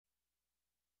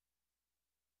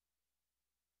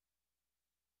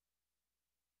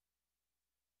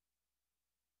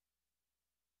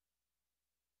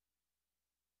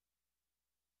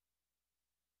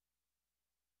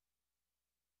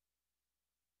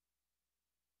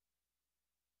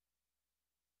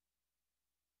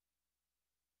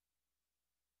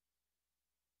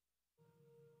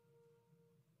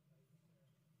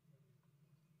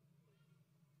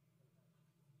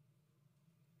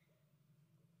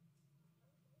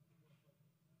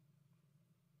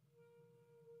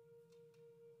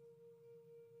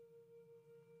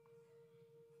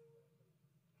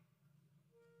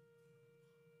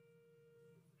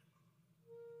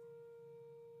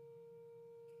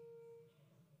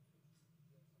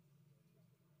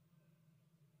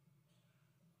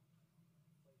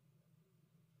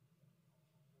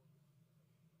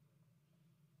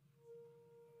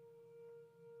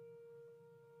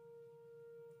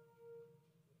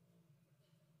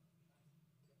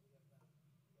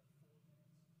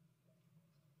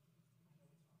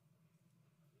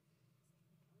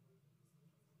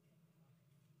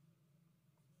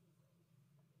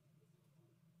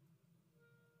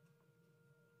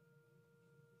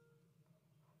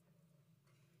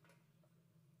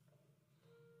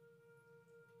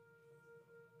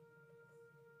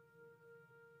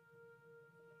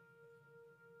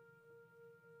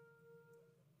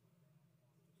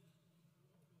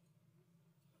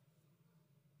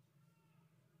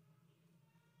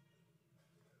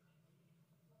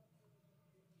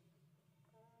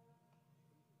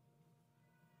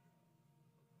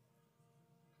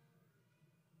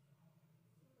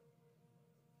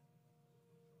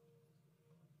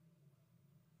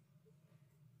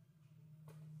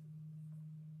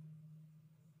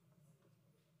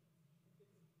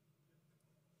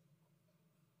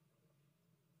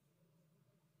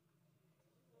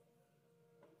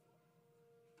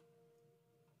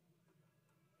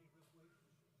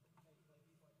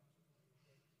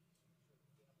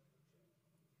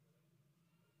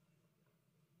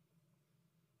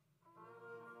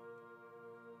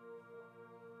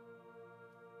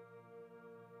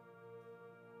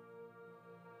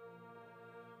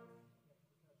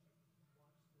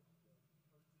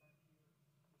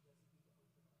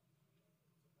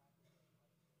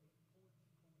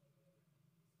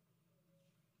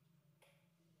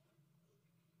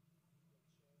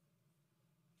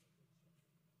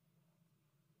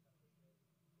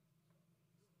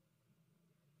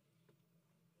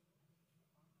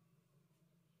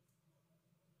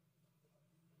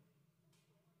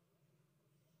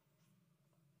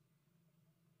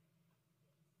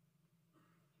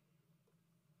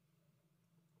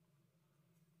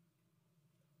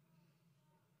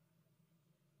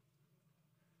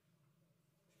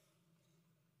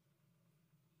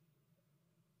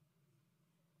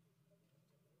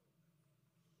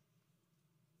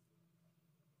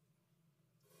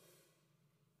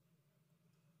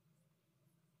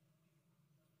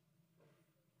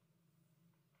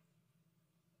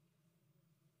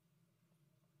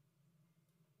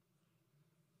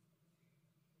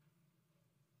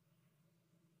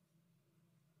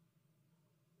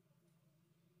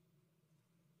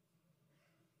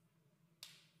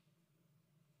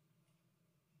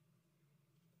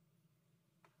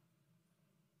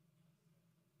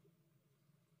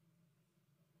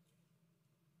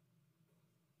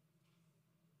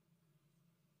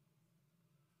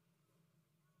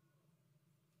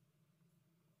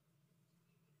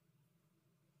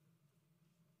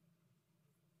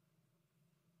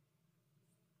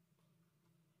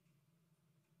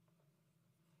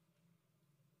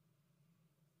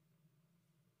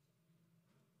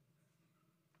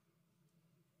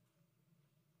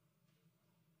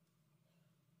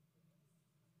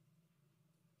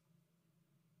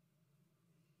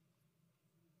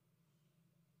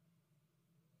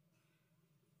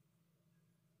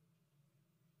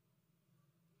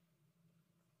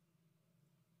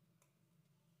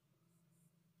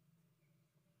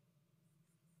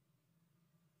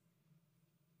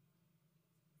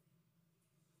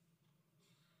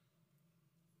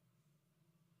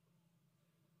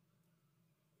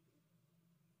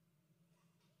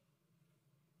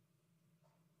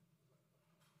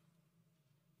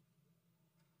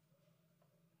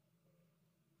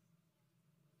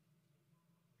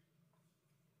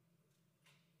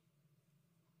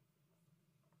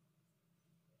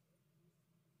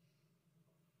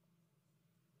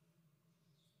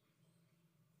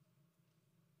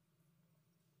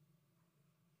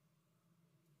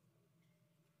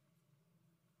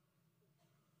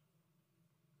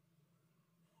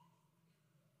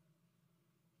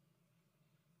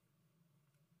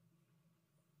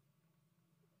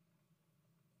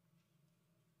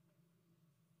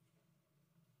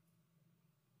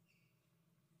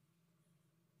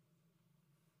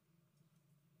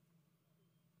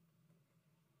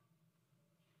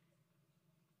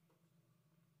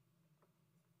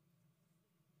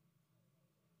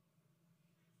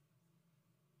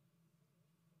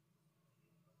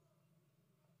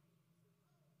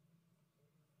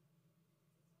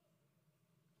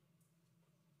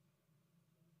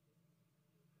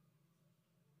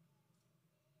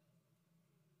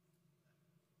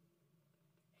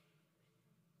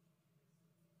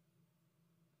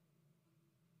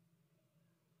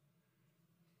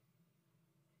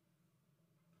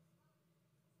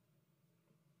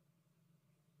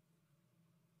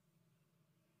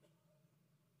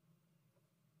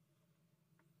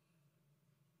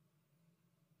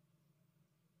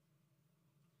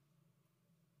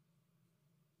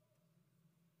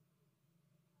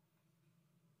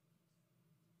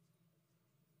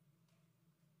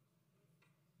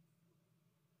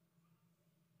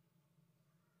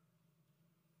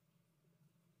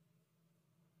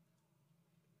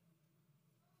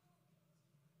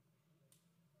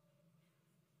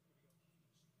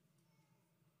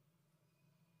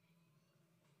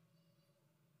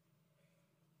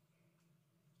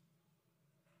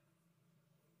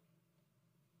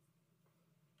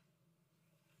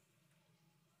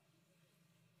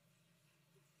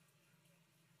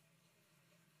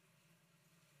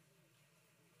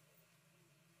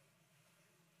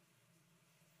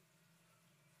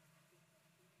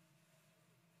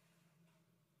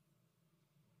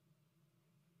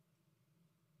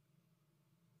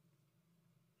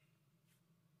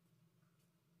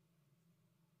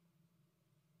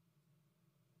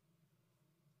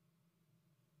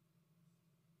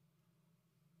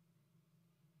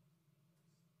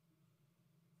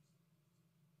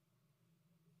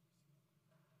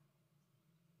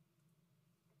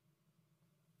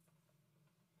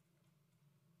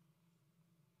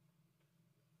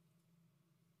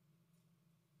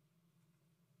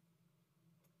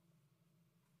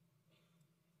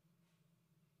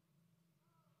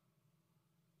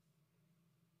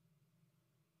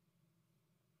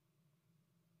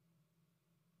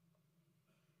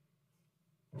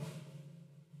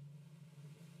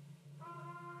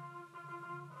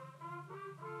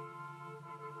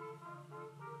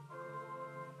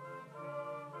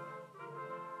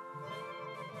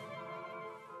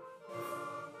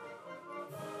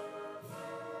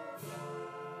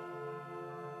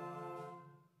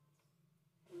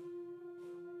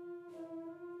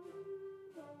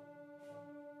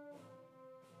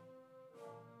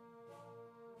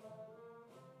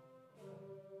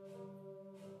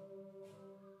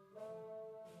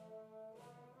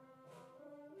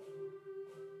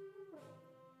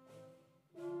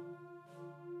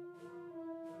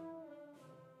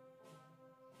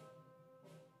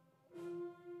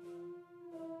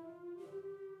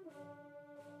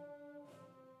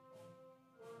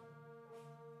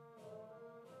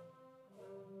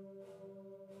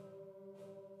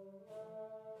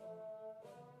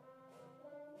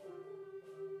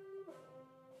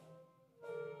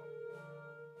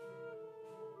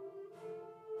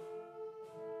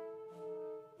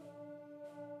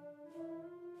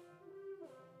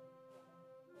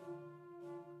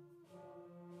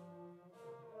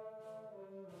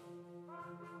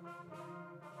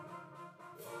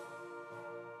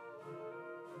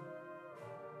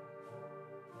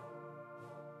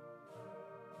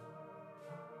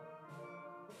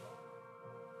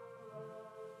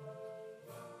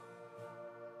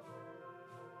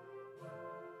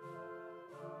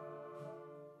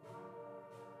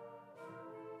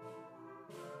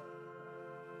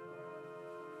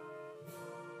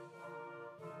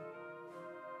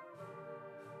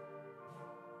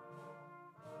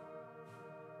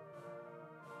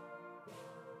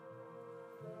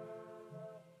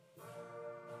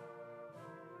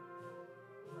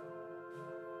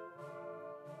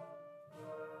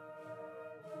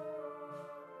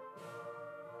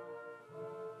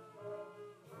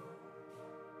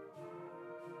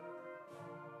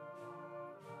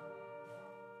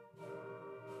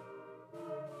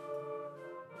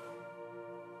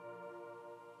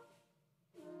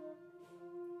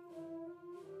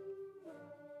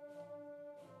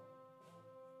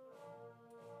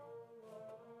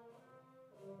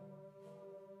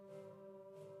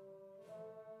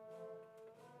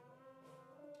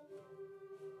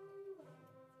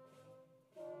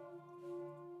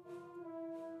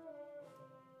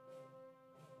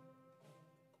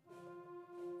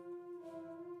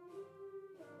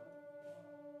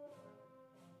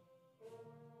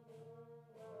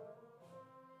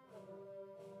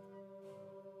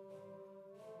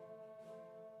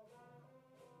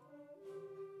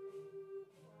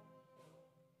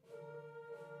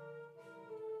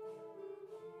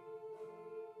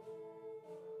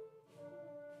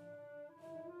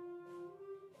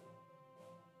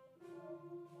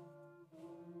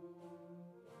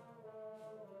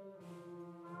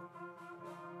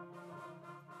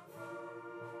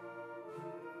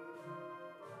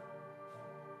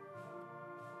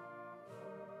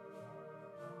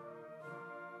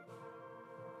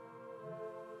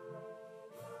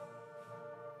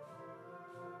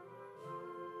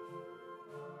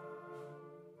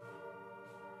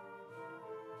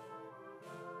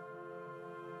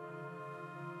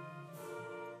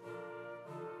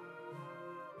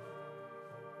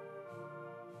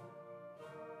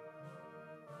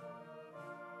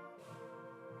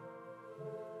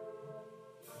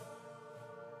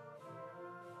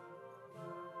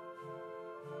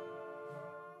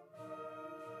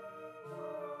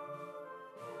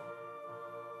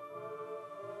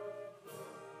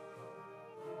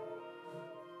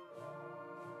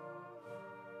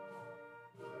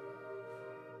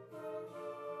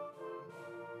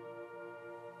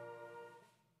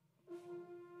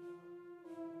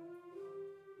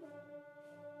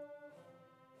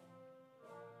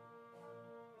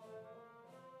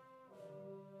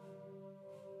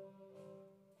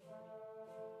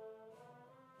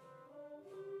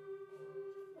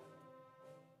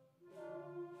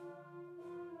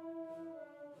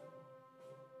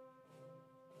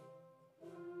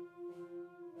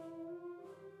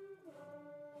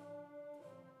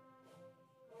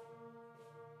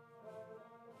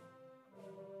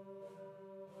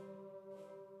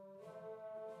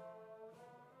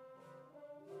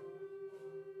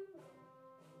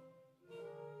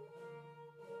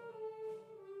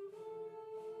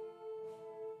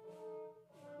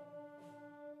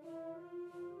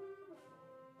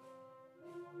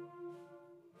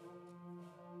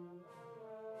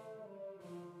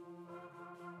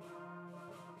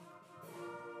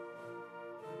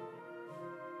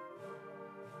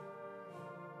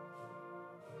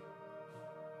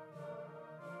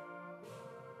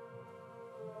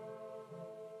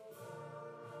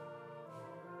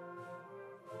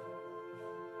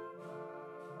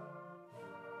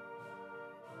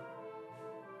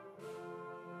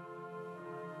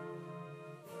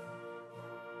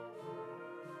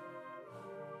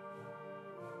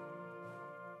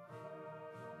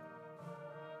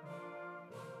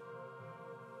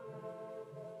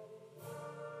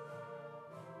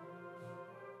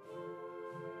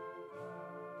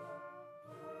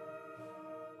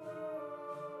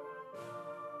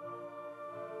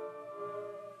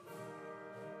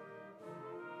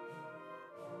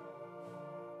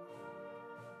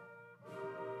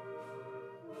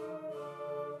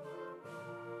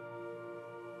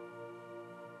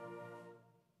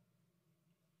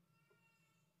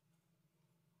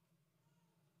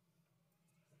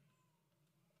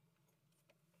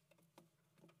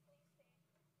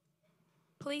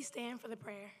Please stand for the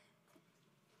prayer.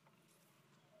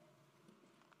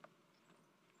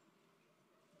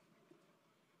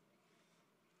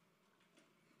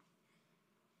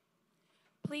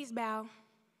 Please bow.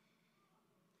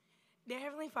 Dear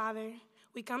Heavenly Father,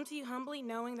 we come to you humbly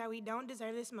knowing that we don't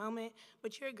deserve this moment,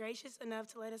 but you're gracious enough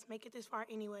to let us make it this far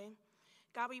anyway.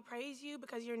 God, we praise you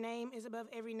because your name is above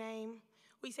every name.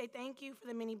 We say thank you for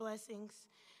the many blessings.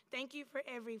 Thank you for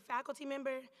every faculty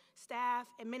member, staff,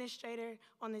 administrator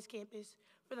on this campus,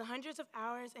 for the hundreds of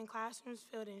hours in classrooms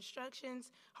filled with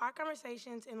instructions, hard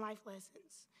conversations, and life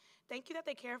lessons. Thank you that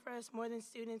they care for us more than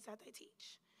students that they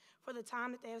teach, for the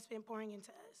time that they have spent pouring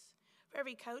into us, for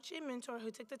every coach and mentor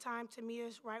who took the time to meet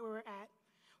us right where we're at.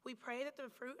 We pray that the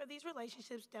fruit of these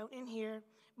relationships don't end here,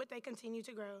 but they continue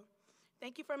to grow.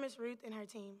 Thank you for Ms. Ruth and her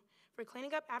team, for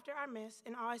cleaning up after our mess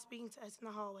and always speaking to us in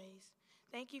the hallways.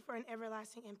 Thank you for an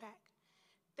everlasting impact.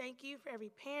 Thank you for every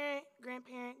parent,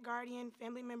 grandparent, guardian,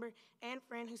 family member, and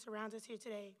friend who surrounds us here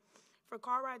today, for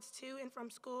car rides to and from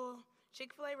school,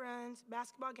 Chick-fil-A runs,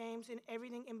 basketball games, and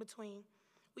everything in between.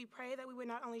 We pray that we would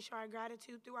not only show our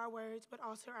gratitude through our words, but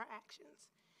also our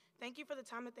actions. Thank you for the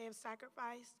time that they have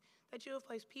sacrificed, that you have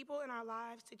placed people in our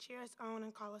lives to cheer us on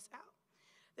and call us out,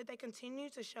 that they continue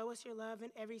to show us your love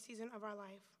in every season of our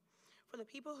life. For the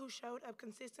people who showed up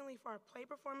consistently for our play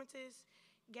performances,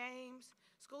 games,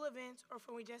 school events, or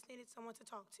when we just needed someone to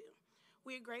talk to.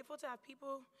 We are grateful to have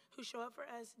people who show up for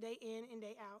us day in and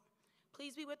day out.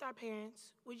 Please be with our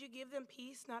parents. Would you give them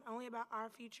peace not only about our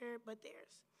future, but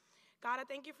theirs? God, I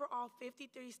thank you for all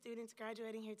 53 students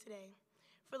graduating here today,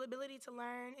 for the ability to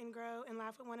learn and grow and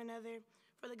laugh with one another,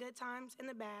 for the good times and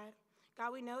the bad.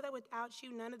 God, we know that without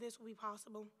you, none of this will be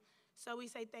possible. So we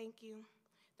say thank you.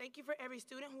 Thank you for every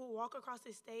student who will walk across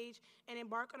this stage and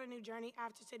embark on a new journey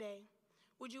after today.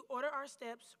 Would you order our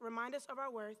steps, remind us of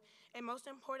our worth, and most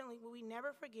importantly, will we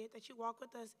never forget that you walk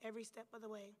with us every step of the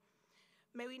way.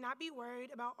 May we not be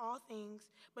worried about all things,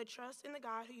 but trust in the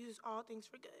God who uses all things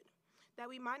for good. That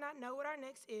we might not know what our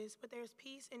next is, but there is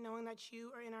peace in knowing that you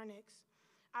are in our next.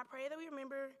 I pray that we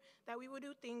remember that we will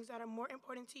do things that are more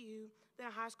important to you than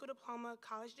a high school diploma,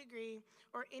 college degree,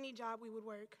 or any job we would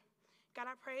work. God,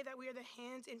 I pray that we are the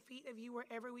hands and feet of you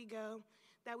wherever we go,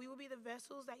 that we will be the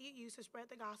vessels that you use to spread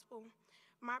the gospel.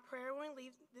 My prayer when we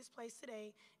leave this place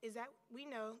today is that we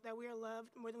know that we are loved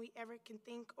more than we ever can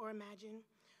think or imagine.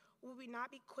 Will we not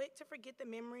be quick to forget the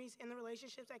memories and the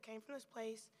relationships that came from this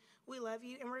place? We love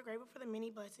you and we're grateful for the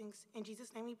many blessings. In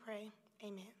Jesus' name we pray,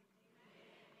 amen.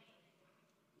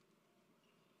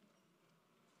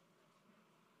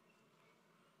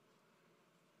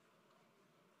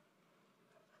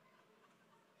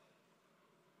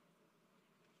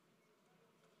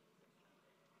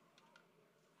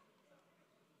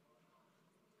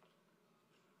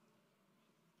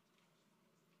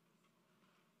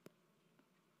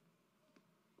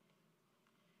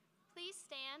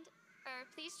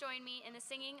 Please join me in the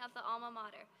singing of the Alma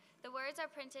Mater. The words are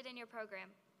printed in your program.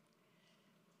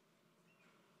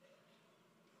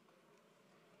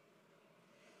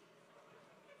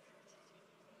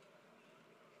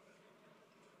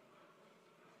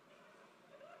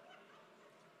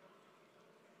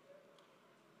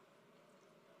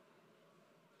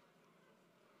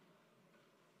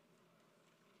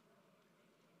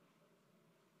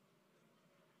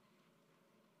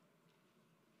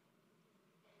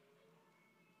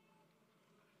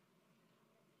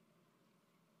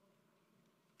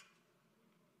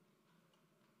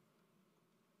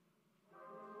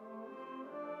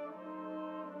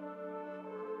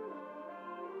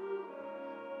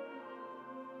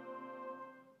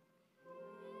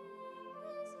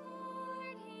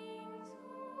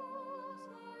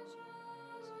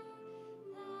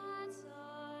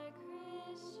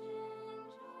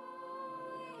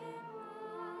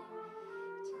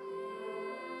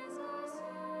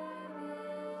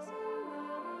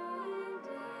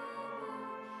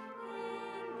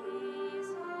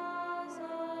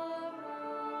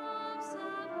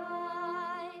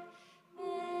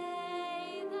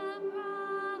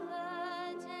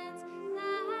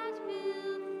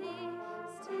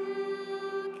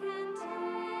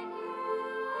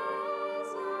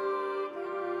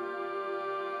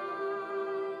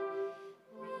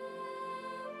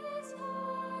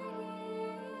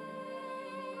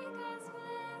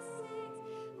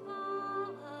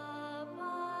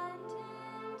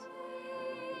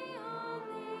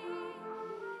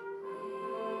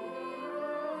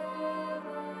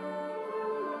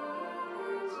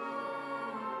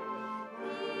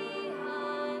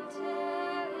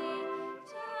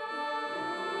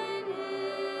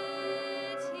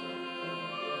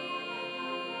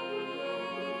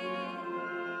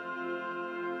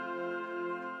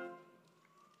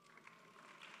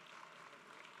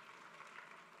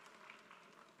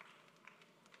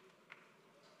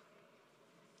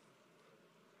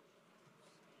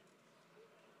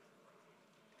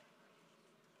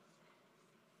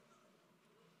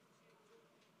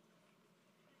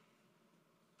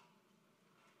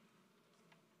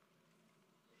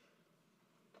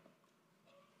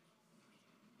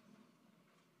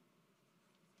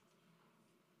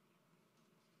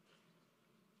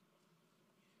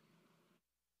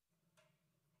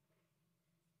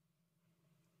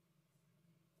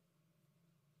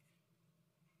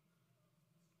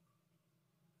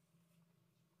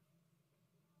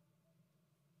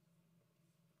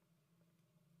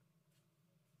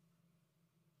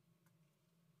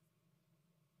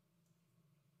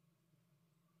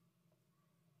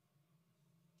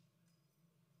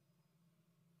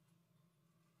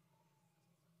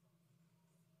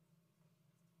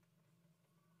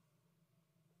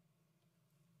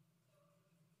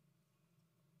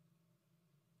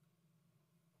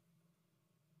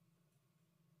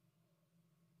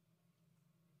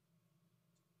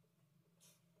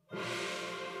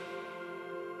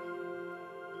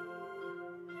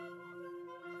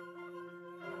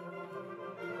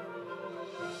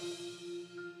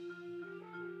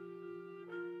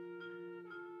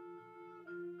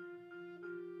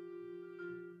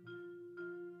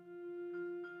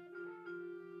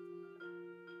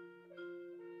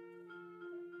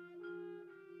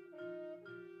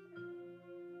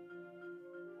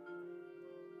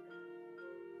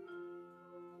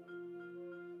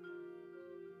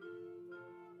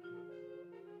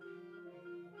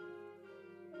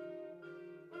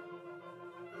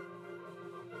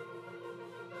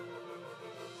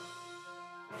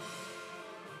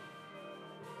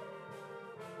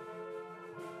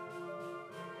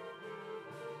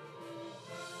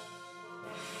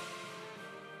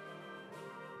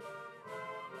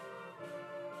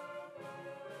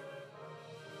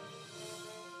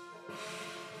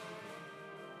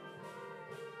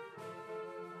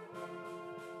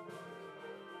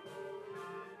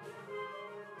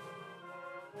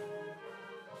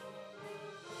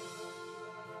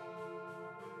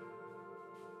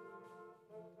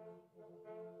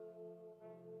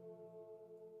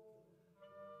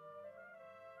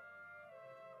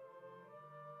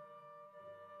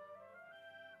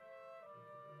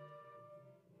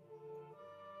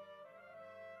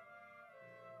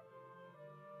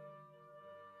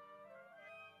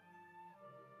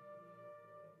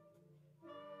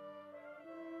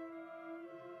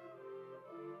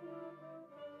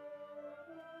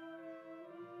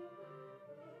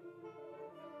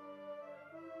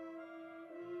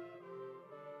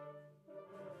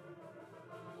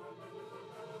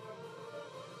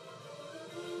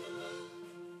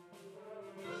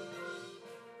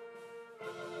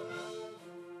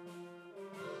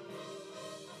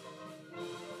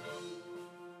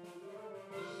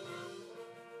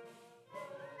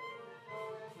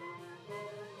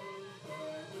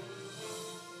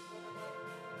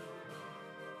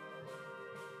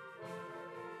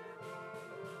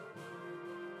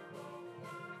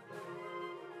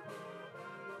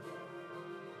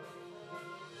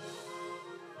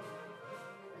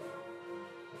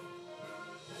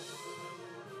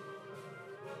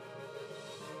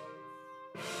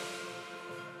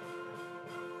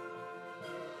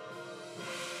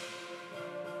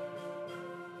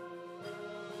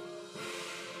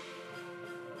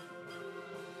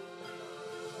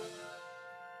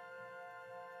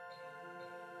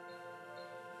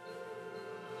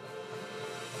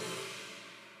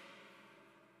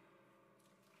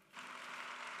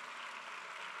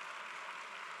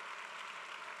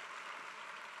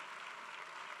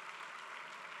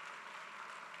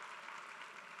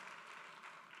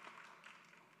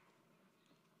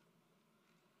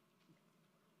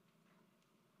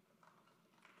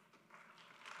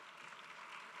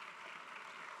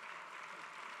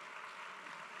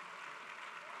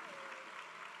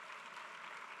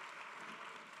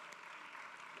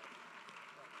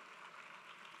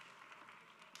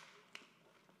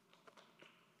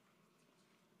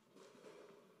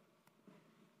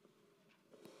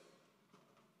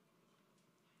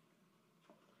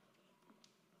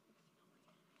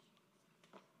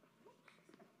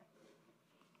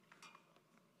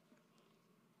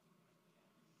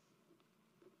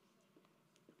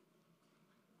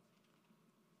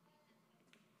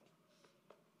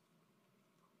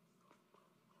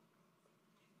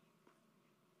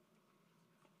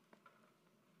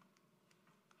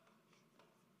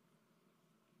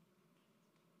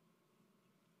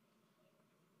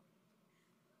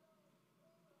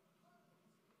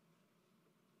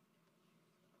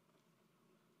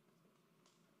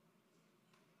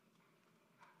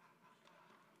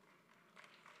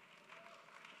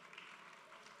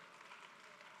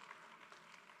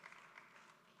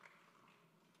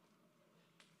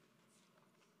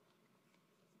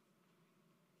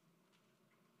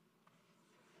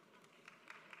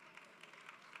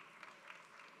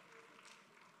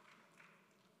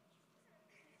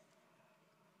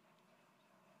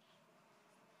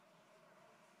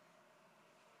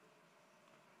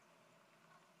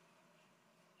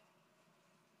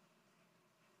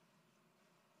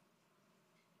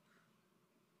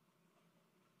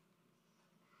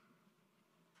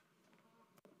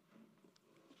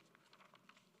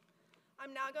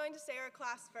 I'm now going to say our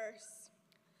class verse.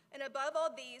 And above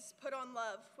all these, put on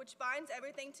love, which binds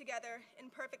everything together in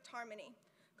perfect harmony.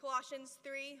 Colossians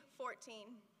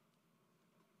 3:14.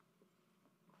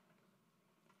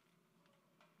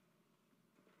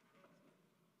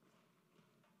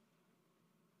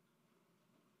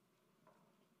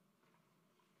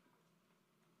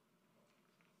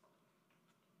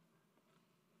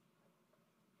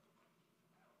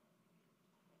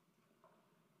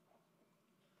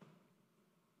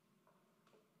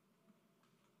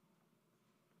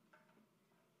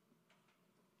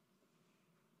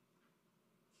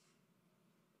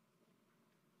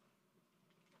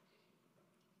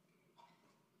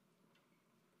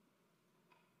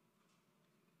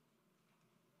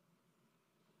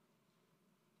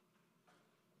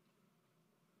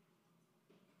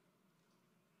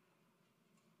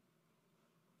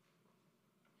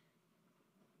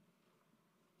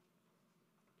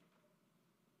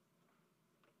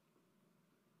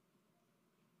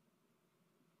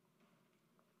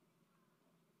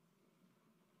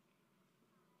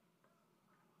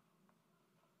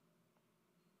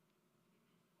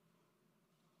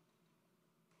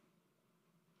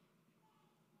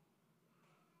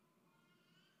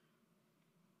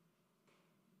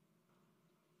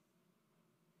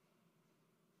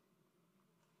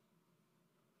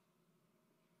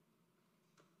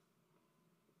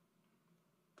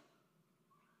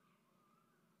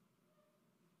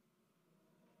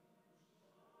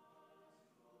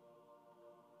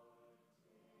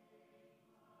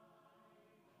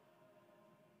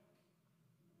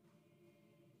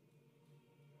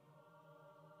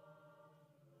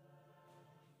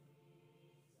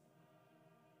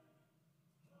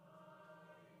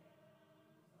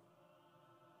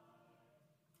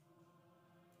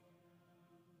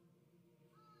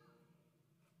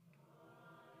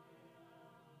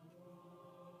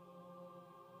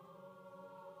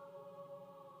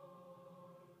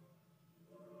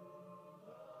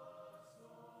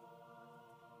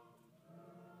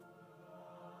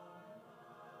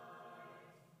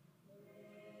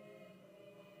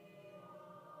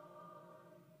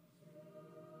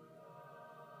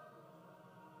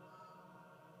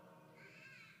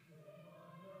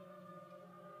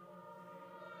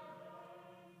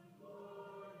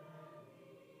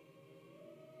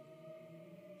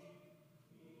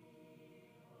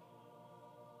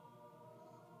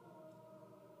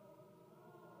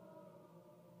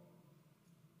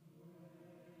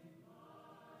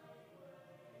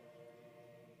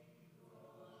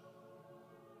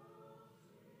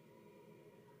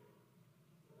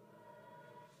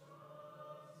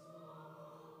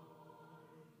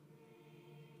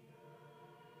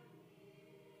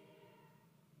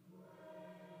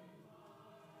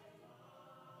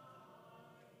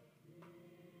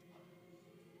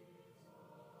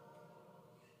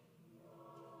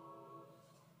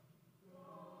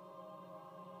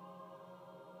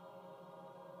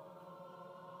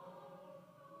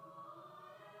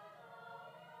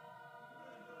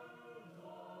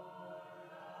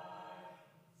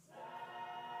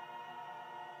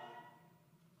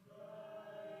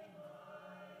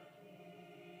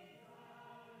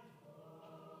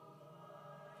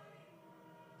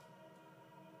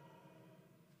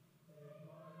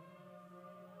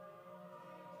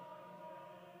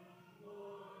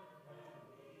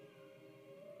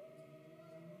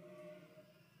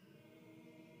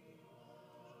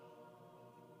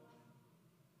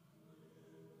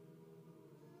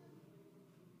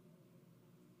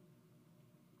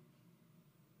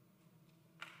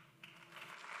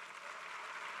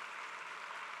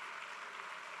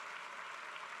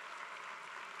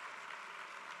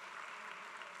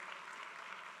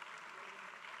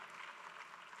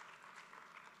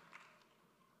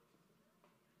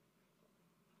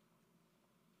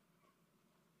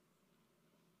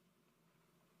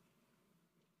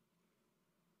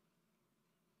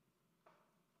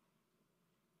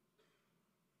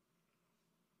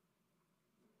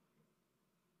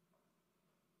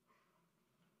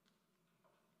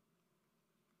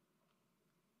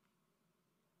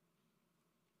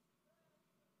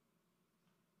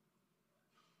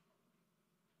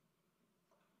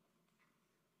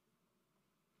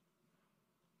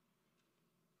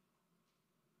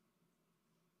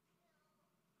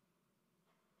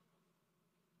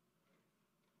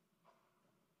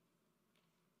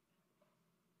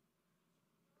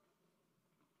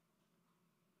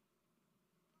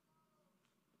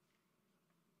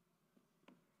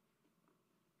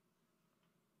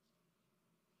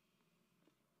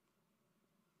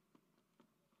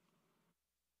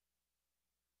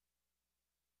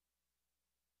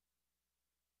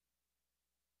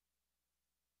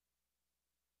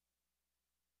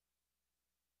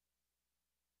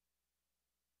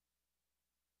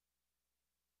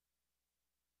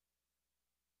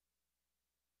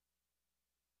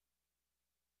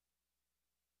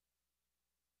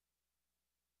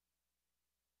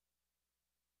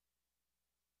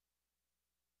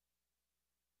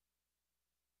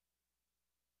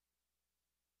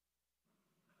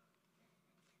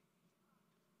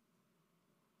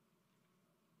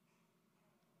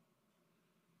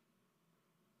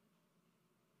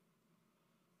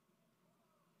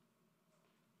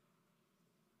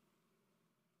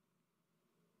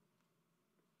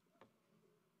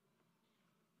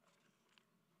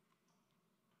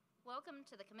 Welcome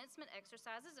to the commencement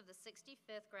exercises of the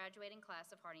 65th graduating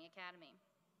class of Harding Academy.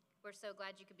 We're so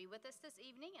glad you could be with us this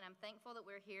evening, and I'm thankful that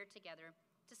we're here together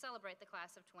to celebrate the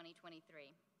class of 2023.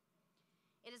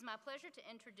 It is my pleasure to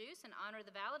introduce and honor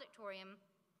the valedictorian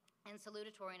and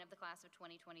salutatorian of the class of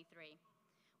 2023.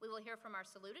 We will hear from our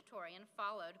salutatorian,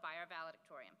 followed by our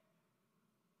valedictorian.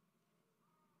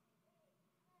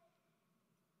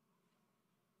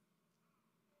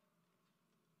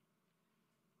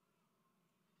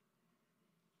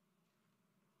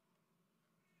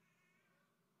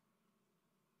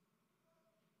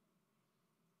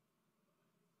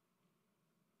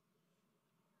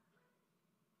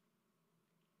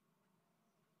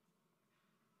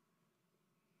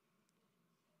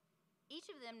 Each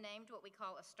of them named what we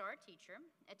call a star teacher,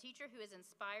 a teacher who has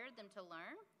inspired them to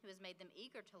learn, who has made them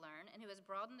eager to learn, and who has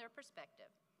broadened their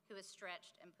perspective, who has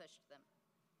stretched and pushed them.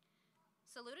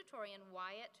 Salutatorian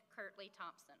Wyatt Kirtley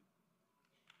Thompson.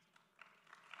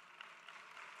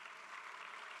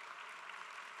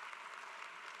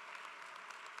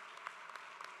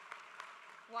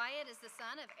 Wyatt is the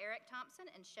son of Eric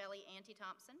Thompson and Shelley Auntie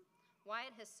Thompson.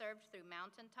 Wyatt has served through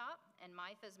Mountaintop and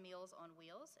MIFA's Meals on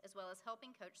Wheels, as well as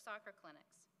helping coach soccer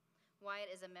clinics.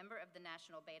 Wyatt is a member of the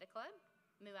National Beta Club,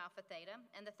 Mu Alpha Theta,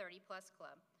 and the 30 Plus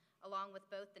Club, along with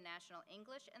both the National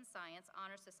English and Science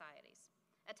Honor Societies.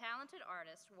 A talented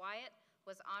artist, Wyatt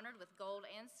was honored with gold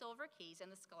and silver keys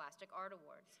in the Scholastic Art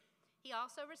Awards. He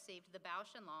also received the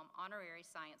Bausch & Lomb Honorary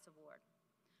Science Award.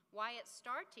 Wyatt's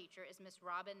star teacher is Miss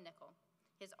Robin Nickel,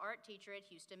 his art teacher at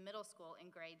Houston Middle School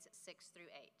in grades 6 through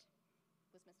 8.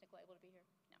 Was Miss Nickel able to be here?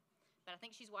 No, but I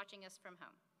think she's watching us from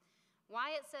home.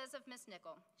 Wyatt says of Miss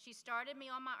Nickel, "She started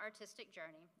me on my artistic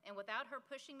journey, and without her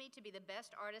pushing me to be the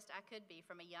best artist I could be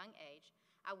from a young age,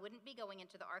 I wouldn't be going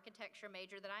into the architecture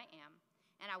major that I am,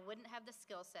 and I wouldn't have the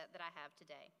skill set that I have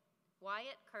today."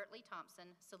 Wyatt Kirtley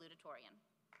Thompson, salutatorian.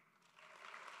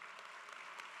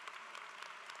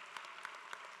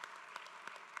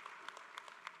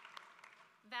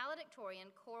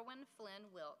 Valedictorian Corwin Flynn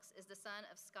Wilkes is the son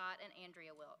of Scott and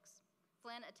Andrea Wilkes.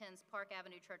 Flynn attends Park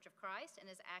Avenue Church of Christ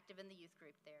and is active in the youth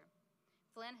group there.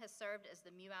 Flynn has served as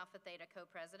the Mu Alpha Theta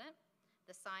co-president,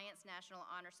 the Science National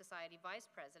Honor Society vice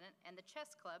president, and the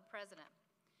Chess Club president.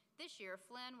 This year,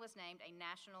 Flynn was named a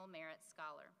National Merit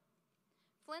Scholar.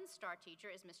 Flynn's star teacher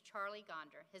is Miss Charlie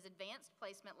Gonder, his advanced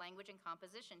placement language and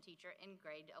composition teacher in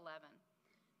grade 11.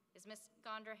 Is Miss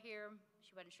Gonder here?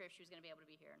 She wasn't sure if she was going to be able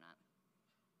to be here or not.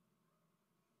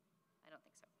 I don't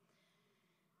think so.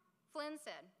 Flynn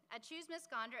said, "I choose Miss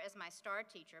Gonder as my star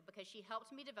teacher because she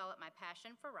helped me develop my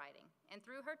passion for writing, and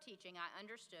through her teaching, I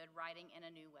understood writing in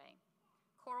a new way."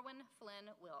 Corwin Flynn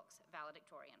Wilkes,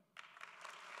 valedictorian.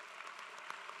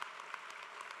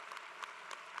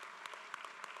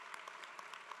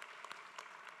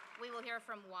 We will hear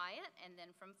from Wyatt and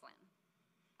then from Flynn.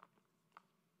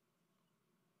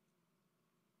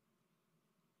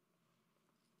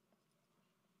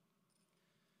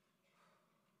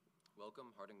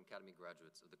 Welcome, Harding Academy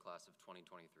graduates of the class of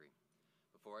 2023.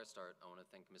 Before I start, I want to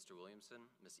thank Mr. Williamson,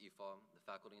 Ms. Efaw, the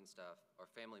faculty and staff, our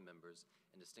family members,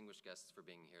 and distinguished guests for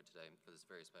being here today for this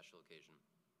very special occasion.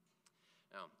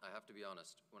 Now, I have to be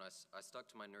honest, when I stuck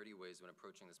to my nerdy ways when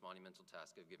approaching this monumental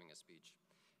task of giving a speech,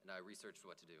 and I researched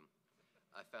what to do.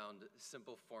 I found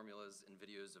simple formulas and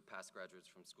videos of past graduates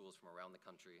from schools from around the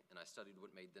country, and I studied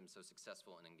what made them so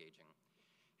successful and engaging.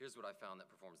 Here's what I found that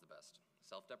performs the best: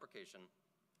 self-deprecation,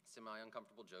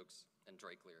 semi-uncomfortable jokes, and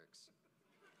Drake lyrics.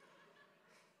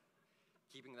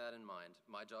 Keeping that in mind,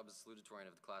 my job as salutatorian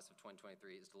of the class of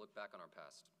 2023 is to look back on our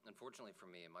past. Unfortunately for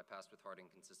me, my past with Harding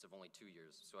consists of only 2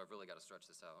 years, so I've really got to stretch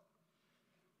this out.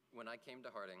 When I came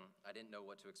to Harding, I didn't know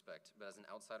what to expect, but as an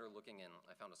outsider looking in,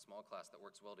 I found a small class that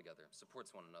works well together,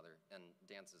 supports one another, and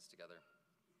dances together.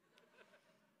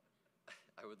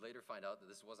 I would later find out that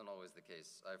this wasn't always the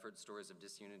case. I've heard stories of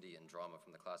disunity and drama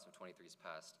from the class of 23's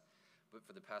past, but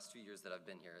for the past 2 years that I've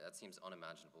been here, that seems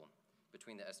unimaginable.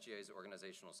 Between the SGA's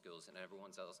organizational skills and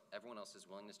everyone else's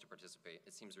willingness to participate,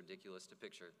 it seems ridiculous to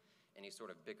picture any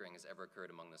sort of bickering has ever occurred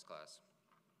among this class.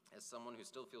 As someone who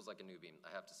still feels like a newbie,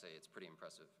 I have to say it's pretty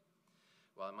impressive.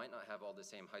 While I might not have all the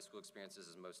same high school experiences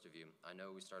as most of you, I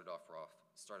know we started off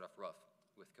rough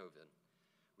with COVID.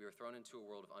 We were thrown into a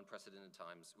world of unprecedented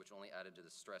times, which only added to the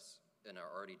stress in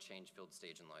our already change-filled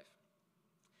stage in life.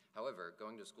 However,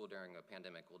 going to school during a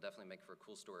pandemic will definitely make for a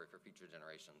cool story for future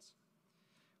generations.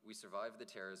 We survived the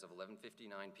terrors of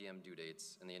 11:59 p.m. due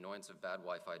dates and the annoyance of bad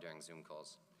Wi-Fi during Zoom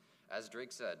calls. As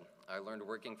Drake said, I learned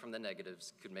working from the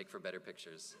negatives could make for better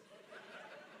pictures.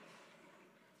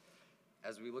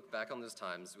 As we look back on those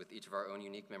times with each of our own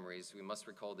unique memories, we must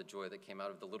recall the joy that came out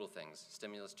of the little things,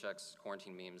 stimulus checks,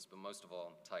 quarantine memes, but most of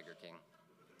all, Tiger King.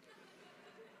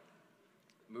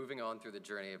 Moving on through the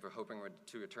journey of hoping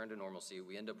to return to normalcy,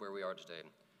 we end up where we are today,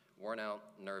 worn out,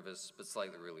 nervous, but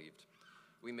slightly relieved.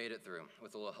 We made it through,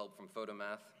 with a little help from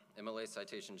Photomath, MLA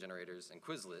citation generators, and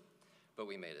Quizlet, but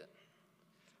we made it.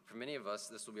 For many of us,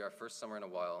 this will be our first summer in a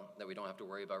while that we don't have to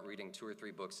worry about reading 2 or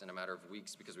 3 books in a matter of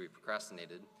weeks because we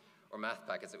procrastinated, or math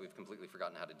packets that we've completely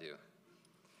forgotten how to do.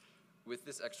 With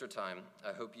this extra time,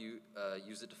 I hope you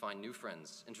use it to find new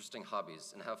friends, interesting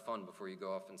hobbies, and have fun before you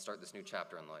go off and start this new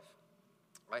chapter in life.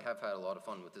 I have had a lot of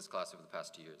fun with this class over the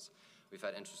past 2 years. We've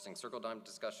had interesting circle dime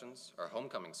discussions, our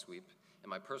homecoming sweep, and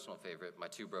my personal favorite, my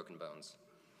 2 broken bones.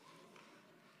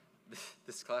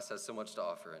 This class has so much to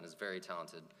offer and is very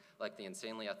talented, like the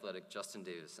insanely athletic Justin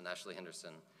Davis and Ashley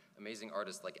Henderson, amazing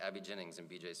artists like Abby Jennings and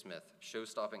BJ Smith,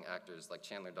 show-stopping actors like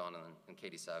Chandler Donovan and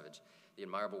Katie Savage, the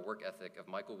admirable work ethic of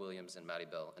Michael Williams and Maddie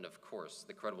Bell, and of course,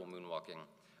 the credible moonwalking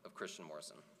of Christian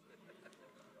Morrison.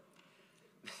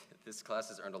 This class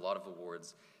has earned a lot of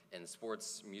awards in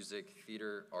sports, music,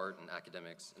 theater, art, and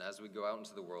academics, and as we go out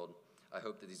into the world, I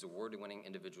hope that these award-winning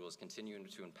individuals continue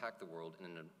to impact the world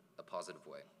in a positive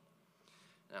way.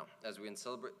 Now, as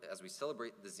we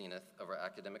celebrate the zenith of our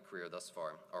academic career thus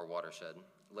far, our watershed,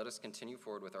 let us continue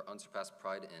forward with our unsurpassed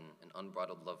pride in and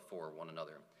unbridled love for one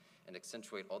another, and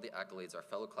accentuate all the accolades our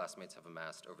fellow classmates have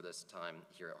amassed over this time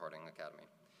here at Harding Academy.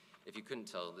 If you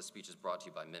couldn't tell, this speech is brought to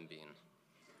you by Membean.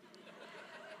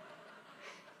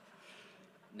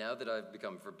 Now that I've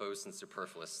become verbose and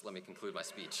superfluous, let me conclude my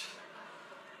speech.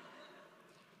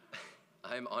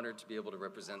 I am honored to be able to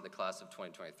represent the class of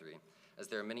 2023, as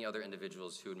there are many other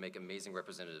individuals who would make amazing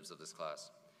representatives of this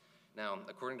class. Now,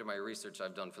 according to my research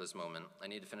I've done for this moment, I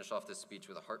need to finish off this speech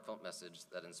with a heartfelt message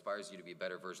that inspires you to be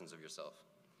better versions of yourself.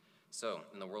 So,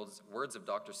 in the words of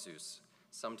Dr. Seuss,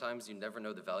 sometimes you never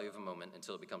know the value of a moment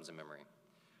until it becomes a memory.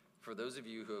 For those of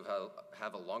you who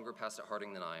have a longer past at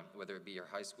Harding than I, whether it be your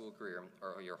high school career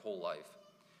or your whole life,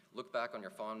 look back on your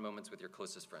fond moments with your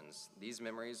closest friends. These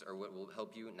memories are what will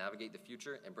help you navigate the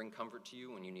future and bring comfort to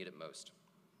you when you need it most.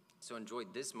 So enjoy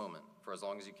this moment for as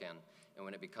long as you can, and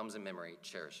when it becomes a memory,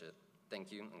 cherish it.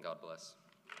 Thank you, and God bless.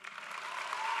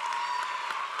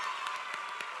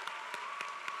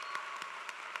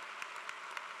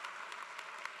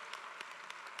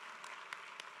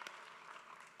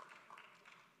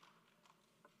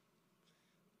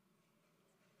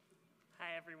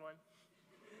 Hi, everyone.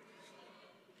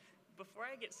 Before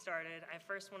I get started, I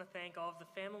first want to thank all of the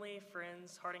family,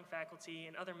 friends, Harding faculty,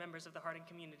 and other members of the Harding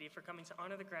community for coming to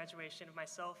honor the graduation of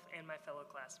myself and my fellow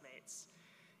classmates.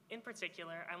 In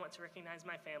particular, I want to recognize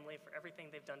my family for everything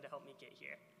they've done to help me get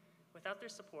here. Without their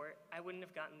support, I wouldn't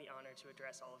have gotten the honor to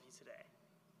address all of you today.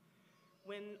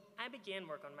 When I began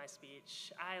work on my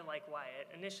speech, I, like Wyatt,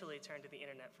 initially turned to the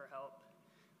internet for help.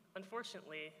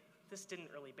 Unfortunately, this didn't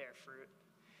really bear fruit.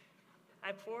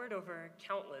 I pored over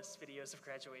countless videos of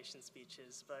graduation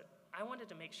speeches, but I wanted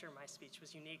to make sure my speech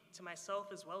was unique to myself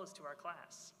as well as to our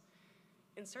class.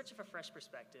 In search of a fresh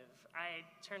perspective, I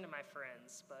turned to my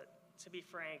friends, but to be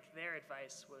frank, their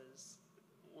advice was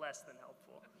less than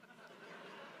helpful.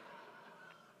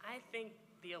 I think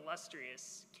the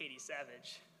illustrious Katie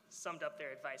Savage summed up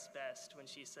their advice best when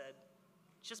she said,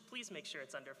 "Just please make sure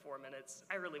it's under 4 minutes.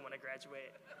 I really want to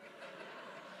graduate."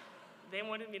 They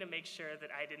wanted me to make sure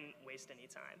that I didn't waste any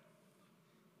time.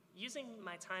 Using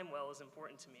my time well is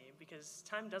important to me because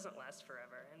time doesn't last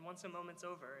forever, and once a moment's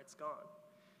over, it's gone.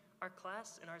 Our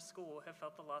class and our school have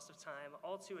felt the loss of time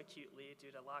all too acutely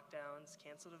due to lockdowns,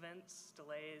 canceled events,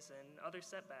 delays, and other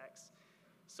setbacks,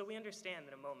 so we understand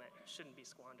that a moment shouldn't be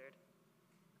squandered.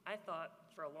 I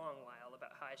thought for a long while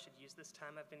about how I should use this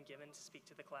time I've been given to speak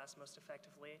to the class most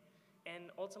effectively,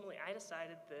 and ultimately I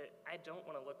decided that I don't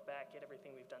want to look back at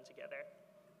everything we've done together.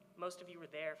 Most of you were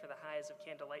there for the highs of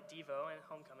Candlelight Devo and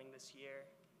homecoming this year,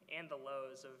 and the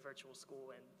lows of virtual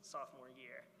school and sophomore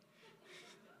year.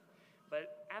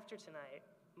 But after tonight,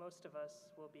 most of us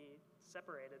will be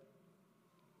separated.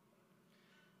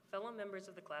 Fellow members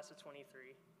of the class of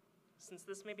 23, since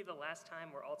this may be the last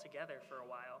time we're all together for a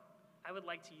while, I would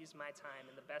like to use my time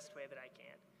in the best way that I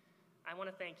can. I want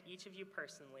to thank each of you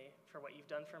personally for what you've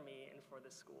done for me and for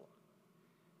this school.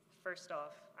 First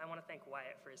off, I want to thank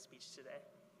Wyatt for his speech today.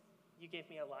 You gave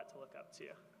me a lot to look up to.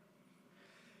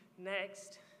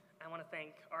 Next, I want to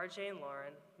thank RJ and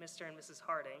Lauren, Mr. and Mrs.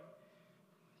 Harding,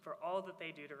 for all that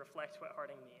they do to reflect what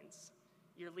Harding means.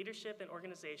 Your leadership and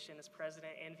organization as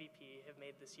president and VP have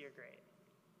made this year great.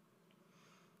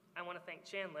 I want to thank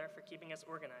Chandler for keeping us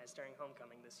organized during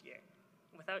homecoming this year.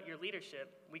 Without your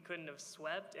leadership, we couldn't have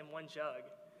swept and won jug.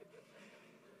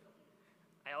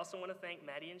 I also want to thank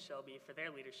Maddie and Shelby for their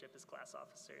leadership as class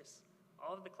officers.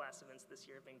 All of the class events this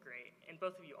year have been great, and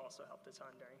both of you also helped a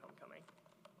ton during homecoming.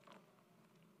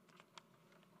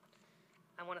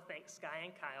 I want to thank Sky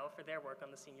and Kyle for their work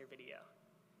on the senior video.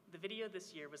 The video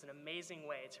this year was an amazing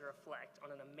way to reflect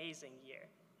on an amazing year,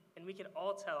 and we could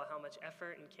all tell how much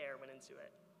effort and care went into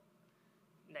it.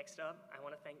 Next up, I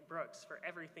want to thank Brooks for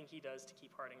everything he does to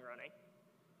keep Harding running.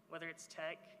 Whether it's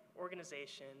tech,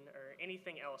 organization, or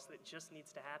anything else that just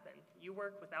needs to happen, you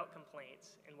work without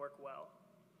complaints and work well.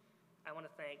 I want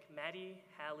to thank Maddie,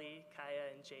 Hallie,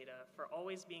 Kaya, and Jada for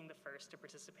always being the first to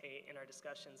participate in our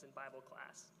discussions in Bible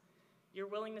class. Your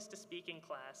willingness to speak in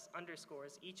class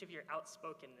underscores each of your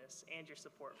outspokenness and your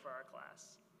support for our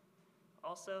class.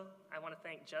 Also, I want to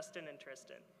thank Justin and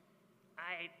Tristan.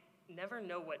 I never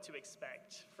know what to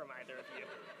expect from either of you,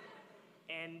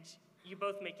 and you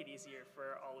both make it easier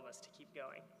for all of us to keep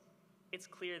going. It's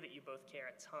clear that you both care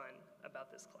a ton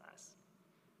about this class.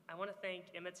 I want to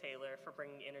thank Emma Taylor for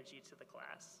bringing energy to the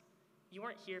class. You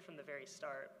weren't here from the very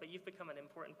start, but you've become an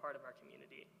important part of our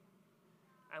community.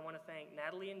 I want to thank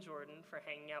Natalie and Jordan for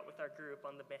hanging out with our group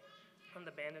on the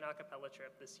band and a cappella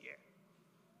trip this year.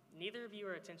 Neither of you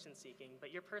are attention-seeking,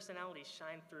 but your personalities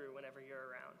shine through whenever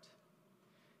you're around.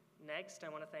 Next, I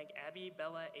want to thank Abby,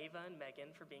 Bella, Ava, and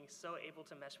Megan for being so able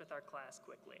to mesh with our class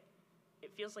quickly.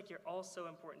 It feels like you're all so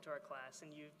important to our class,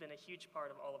 and you've been a huge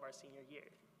part of all of our senior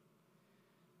year.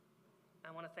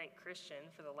 I want to thank Christian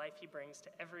for the life he brings to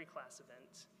every class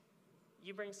event.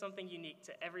 You bring something unique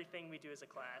to everything we do as a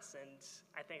class, and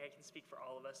I think I can speak for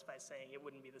all of us by saying it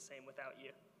wouldn't be the same without you.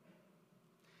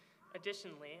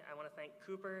 Additionally, I want to thank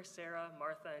Cooper, Sarah,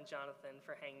 Martha, and Jonathan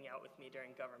for hanging out with me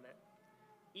during government.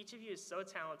 Each of you is so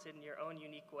talented in your own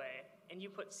unique way, and you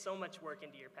put so much work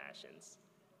into your passions.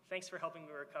 Thanks for helping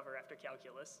me recover after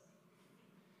calculus.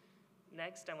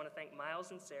 Next, I want to thank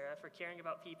Miles and Sarah for caring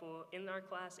about people in our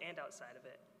class and outside of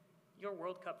it. Your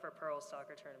World Cup for Pearls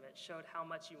soccer tournament showed how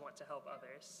much you want to help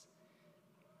others,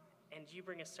 and you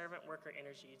bring a servant worker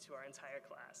energy to our entire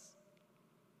class.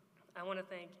 I want to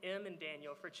thank Em and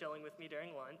Daniel for chilling with me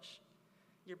during lunch.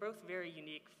 You're both very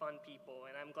unique, fun people,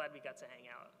 and I'm glad we got to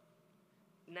hang out.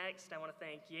 Next, I want to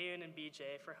thank Yeun and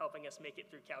BJ for helping us make it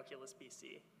through Calculus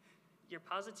BC. Your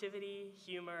positivity,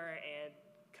 humor, and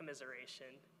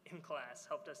commiseration in class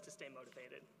helped us to stay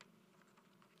motivated.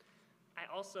 I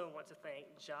also want to thank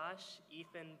Josh,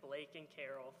 Ethan, Blake, and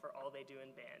Carol for all they do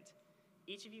in band.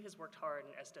 Each of you has worked hard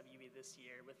in SWE this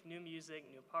year with new music,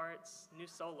 new parts, new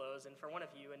solos, and for one of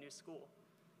you, a new school.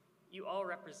 You all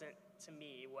represent to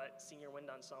me what Senior Wind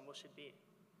Ensemble should be.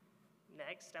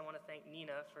 Next, I want to thank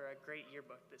Nina for a great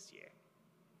yearbook this year.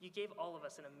 You gave all of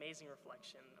us an amazing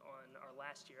reflection on our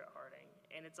last year at Harding,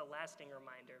 and it's a lasting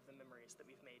reminder of the memories that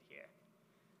we've made here.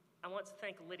 I want to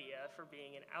thank Lydia for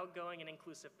being an outgoing and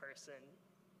inclusive person,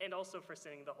 and also for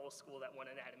sending the whole school that one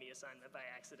anatomy assignment by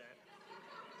accident.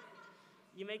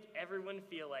 You make everyone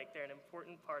feel like they're an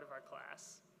important part of our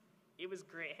class. It was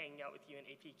great hanging out with you in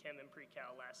AP Chem and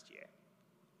Pre-Cal last year.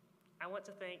 I want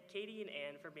to thank Katie and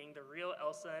Ann for being the real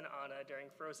Elsa and Anna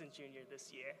during Frozen Junior this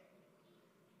year.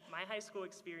 My high school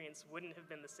experience wouldn't have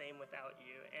been the same without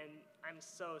you, and I'm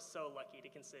so lucky to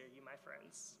consider you my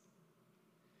friends.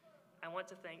 I want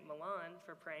to thank Milan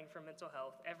for praying for mental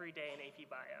health every day in AP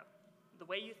Bio. The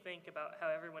way you think about how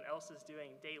everyone else is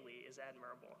doing daily is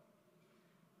admirable.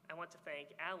 I want to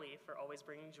thank Allie for always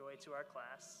bringing joy to our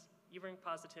class. You bring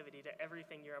positivity to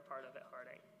everything you're a part of at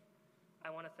Harding. I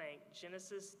want to thank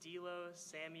Genesis, Dilo,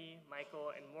 Sammy,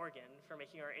 Michael, and Morgan for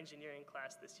making our engineering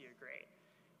class this year great.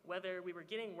 Whether we were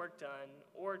getting work done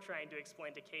or trying to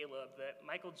explain to Caleb that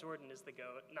Michael Jordan is the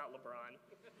GOAT, not LeBron,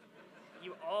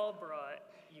 you all brought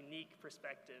unique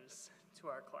perspectives to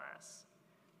our class.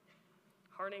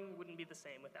 Harding wouldn't be the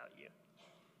same without you.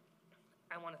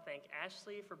 I want to thank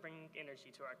Ashley for bringing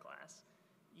energy to our class.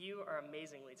 You are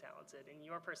amazingly talented, and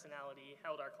your personality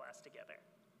held our class together.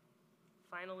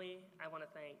 Finally, I want to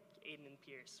thank Aiden and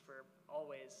Pierce for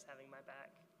always having my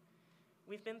back.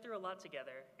 We've been through a lot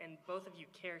together, and both of you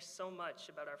care so much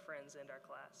about our friends and our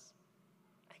class.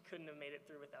 I couldn't have made it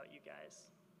through without you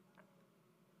guys.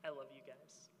 I love you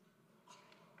guys.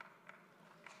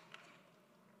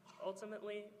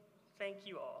 Ultimately, thank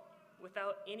you all.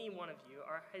 Without any one of you,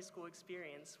 our high school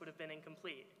experience would have been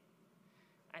incomplete.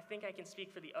 I think I can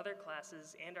speak for the other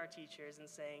classes and our teachers in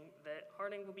saying that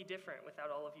Harding will be different without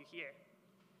all of you here.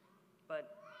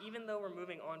 But even though we're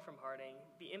moving on from Harding,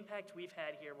 the impact we've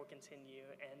had here will continue,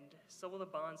 and so will the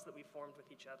bonds that we formed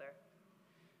with each other.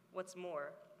 What's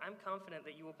more, I'm confident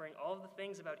that you will bring all of the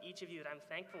things about each of you that I'm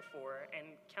thankful for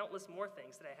and countless more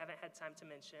things that I haven't had time to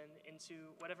mention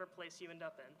into whatever place you end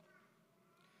up in.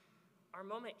 Our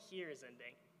moment here is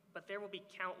ending, but there will be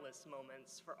countless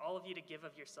moments for all of you to give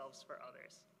of yourselves for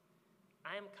others.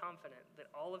 I am confident that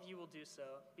all of you will do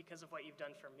so because of what you've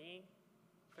done for me,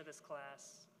 for this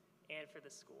class, and for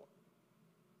this school.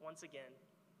 Once again,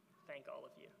 thank all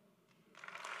of you.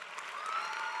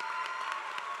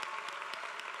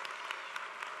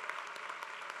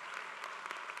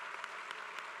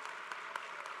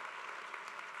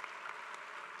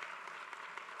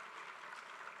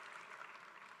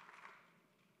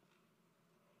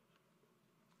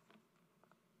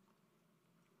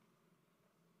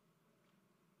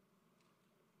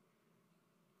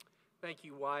 Thank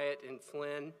you, Wyatt and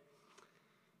Flynn.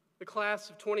 The class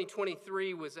of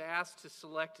 2023 was asked to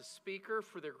select a speaker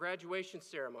for their graduation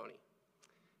ceremony.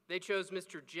 They chose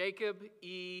Mr. Jacob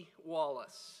E.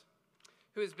 Wallace,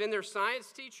 who has been their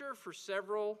science teacher for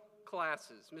several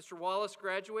classes. Mr. Wallace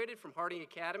graduated from Harding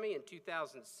Academy in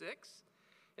 2006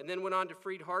 and then went on to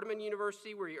Freed-Hardeman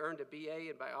University, where he earned a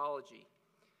BA in biology.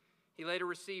 He later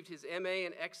received his MA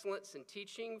in Excellence in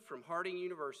Teaching from Harding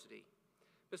University.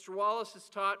 Mr. Wallace has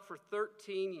taught for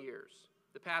 13 years,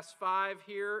 the past 5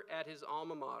 here at his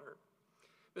alma mater.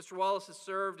 Mr. Wallace has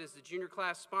served as the junior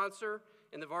class sponsor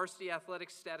and the varsity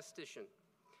athletics statistician,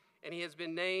 and he has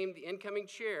been named the incoming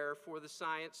chair for the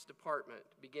science department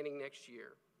beginning next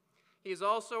year. He is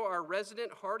also our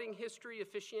resident Harding history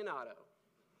aficionado.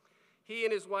 He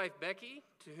and his wife Becky,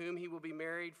 to whom he will be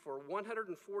married for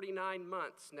 149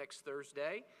 months next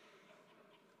Thursday,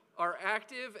 are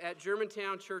active at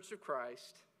Germantown Church of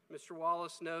Christ. Mr.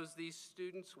 Wallace knows these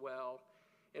students well,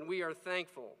 and we are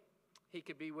thankful he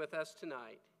could be with us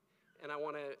tonight. And I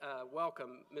want to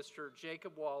welcome Mr.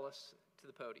 Jacob Wallace to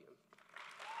the podium.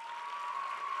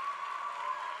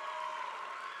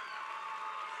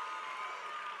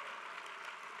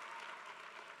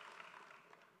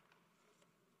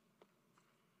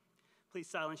 Please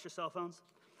silence your cell phones.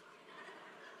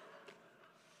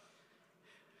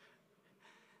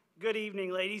 Good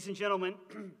evening, ladies and gentlemen.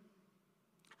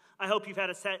 I hope you've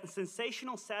had a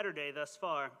sensational Saturday thus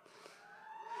far.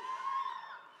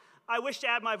 I wish to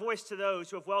add my voice to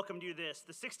those who have welcomed you to this,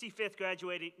 the 65th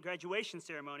graduation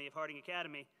ceremony of Harding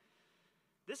Academy.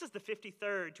 This is the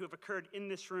 53rd to have occurred in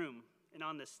this room and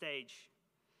on this stage.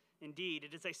 Indeed,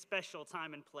 it is a special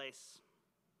time and place.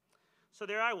 So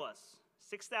there I was,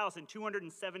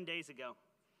 6,207 days ago,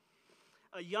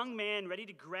 a young man ready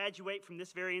to graduate from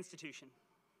this very institution.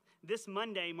 This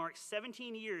Monday marks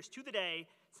 17 years to the day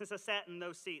since I sat in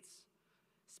those seats,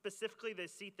 specifically the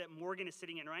seat that Morgan is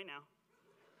sitting in right now,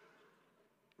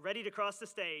 ready to cross the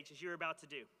stage as you're about to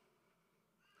do.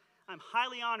 I'm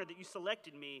highly honored that you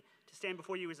selected me to stand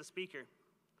before you as a speaker.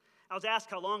 I was asked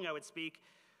how long I would speak.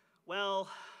 Well,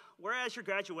 whereas your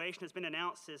graduation has been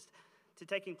announced as to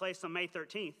taking place on May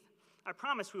 13th, I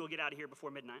promise we will get out of here before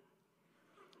midnight.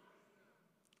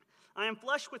 I am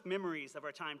flushed with memories of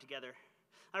our time together.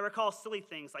 I recall silly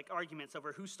things like arguments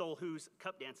over who stole whose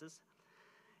cup dances,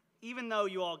 even though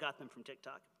you all got them from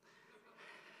TikTok.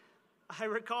 I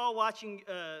recall watching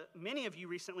many of you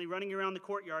recently running around the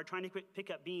courtyard trying to pick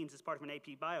up beans as part of an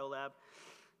AP Bio lab.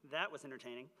 That was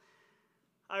entertaining.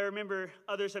 I remember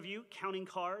others of you counting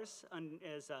cars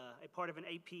as a part of an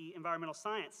AP Environmental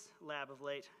Science lab of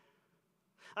late.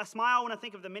 I smile when I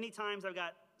think of the many times I've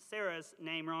got Sarah's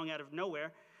name wrong out of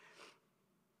nowhere.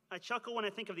 I chuckle when I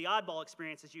think of the oddball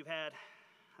experiences you've had.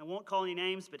 I won't call any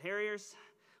names, but Harriers,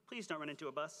 please don't run into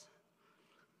a bus.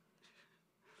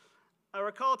 I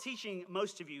recall teaching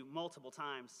most of you multiple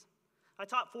times. I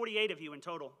taught 48 of you in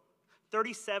total.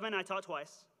 37 I taught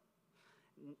twice.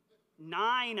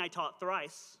 9 I taught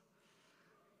thrice.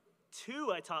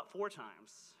 2 I taught 4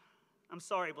 times. I'm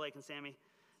sorry, Blake and Sammy.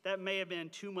 That may have been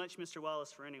too much Mr.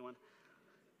 Wallace for anyone.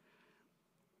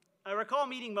 I recall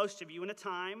meeting most of you in a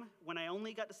time when I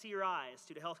only got to see your eyes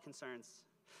due to health concerns.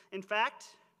 In fact,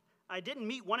 I didn't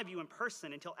meet one of you in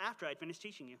person until after I'd finished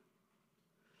teaching you.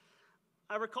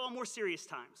 I recall more serious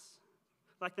times,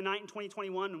 like the night in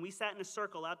 2021 when we sat in a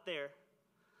circle out there,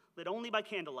 lit only by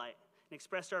candlelight, and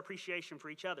expressed our appreciation for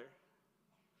each other.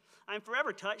 I'm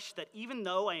forever touched that even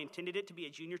though I intended it to be a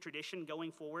junior tradition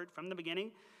going forward from the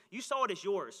beginning, you saw it as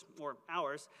yours, or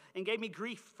ours, and gave me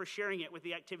grief for sharing it with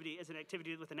the activity as an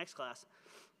activity with the next class.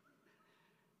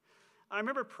 I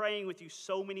remember praying with you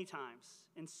so many times,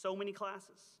 in so many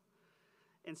classes,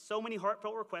 and so many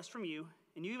heartfelt requests from you,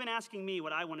 and you even asking me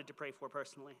what I wanted to pray for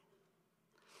personally.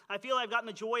 I feel I've gotten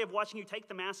the joy of watching you take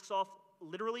the masks off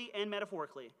literally and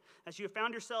metaphorically, as you have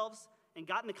found yourselves and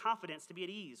gotten the confidence to be at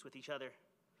ease with each other.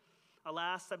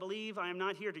 Alas, I believe I am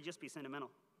not here to just be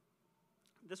sentimental.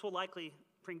 This will likely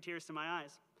bring tears to my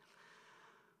eyes.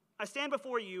 I stand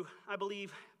before you, I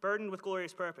believe, burdened with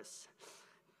glorious purpose,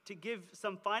 to give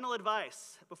some final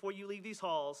advice before you leave these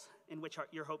halls in which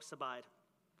your hopes abide.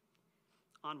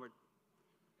 Onward.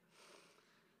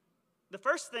 The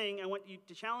first thing I want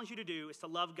to challenge you to do is to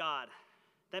love God.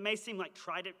 That may seem like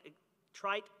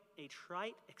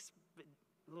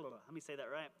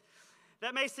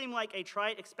That may seem like a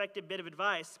trite, expected bit of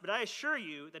advice, but I assure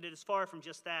you that it is far from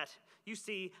just that. You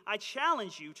see, I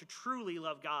challenge you to truly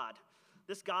love God.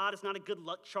 This God is not a good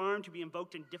luck charm to be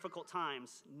invoked in difficult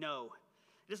times. No.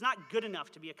 It is not good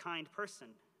enough to be a kind person.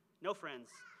 No, friends.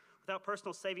 Without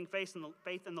personal saving faith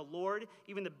in the Lord,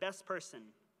 even the best person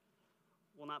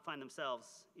will not find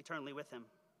themselves eternally with him.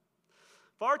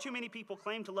 Far too many people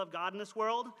claim to love God in this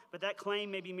world, but that claim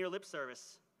may be mere lip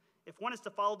service. If one is to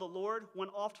follow the Lord, one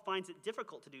oft finds it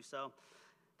difficult to do so.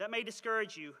 That may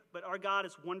discourage you, but our God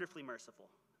is wonderfully merciful.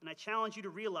 And I challenge you to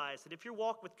realize that if your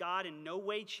walk with God in no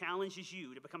way challenges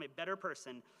you to become a better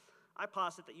person, I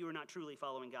posit that you are not truly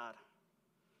following God.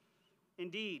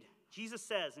 Indeed, Jesus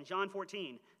says in John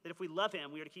 14 that if we love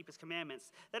him, we are to keep his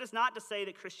commandments. That is not to say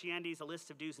that Christianity is a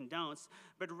list of do's and don'ts,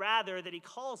 but rather that he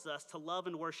calls us to love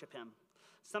and worship him,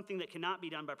 something that cannot be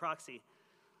done by proxy,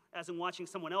 as in watching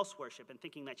someone else worship and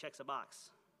thinking that checks a box.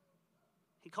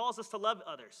 He calls us to love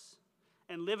others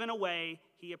and live in a way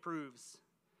he approves.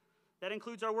 That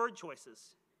includes our word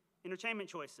choices, entertainment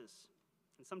choices,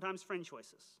 and sometimes friend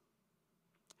choices.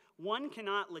 One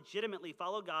cannot legitimately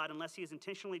follow God unless he is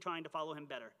intentionally trying to follow him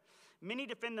better. Many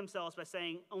defend themselves by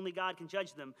saying only God can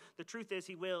judge them. The truth is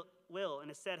he will and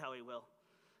has said how he will.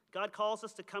 God calls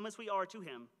us to come as we are to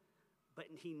him, but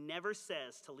he never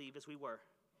says to leave as we were.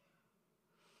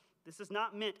 This is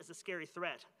not meant as a scary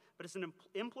threat, but as an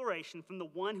imploration from the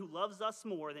one who loves us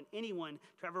more than anyone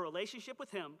to have a relationship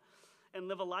with him and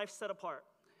live a life set apart.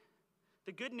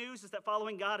 The good news is that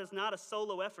following God is not a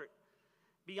solo effort.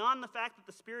 Beyond the fact that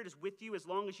the Spirit is with you as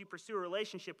long as you pursue a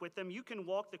relationship with him, you can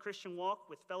walk the Christian walk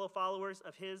with fellow followers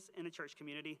of his in a church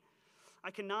community.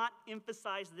 I cannot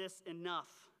emphasize this enough.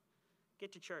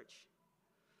 Get to church.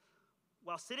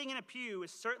 While sitting in a pew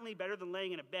is certainly better than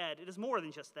laying in a bed, it is more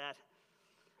than just that.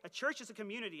 A church is a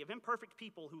community of imperfect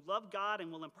people who love God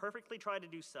and will imperfectly try to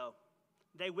do so.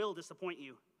 They will disappoint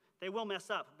you. They will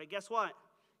mess up. But guess what?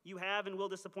 You have and will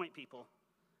disappoint people.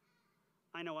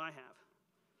 I know I have.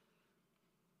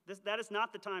 That is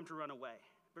not the time to run away,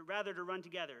 but rather to run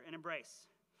together and embrace.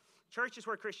 Church is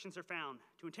where Christians are found.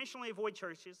 To intentionally avoid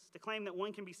churches, to claim that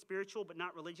one can be spiritual but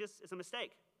not religious, is a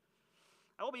mistake.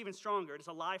 I will be even stronger. It is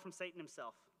a lie from Satan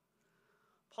himself.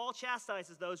 Paul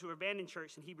chastises those who abandon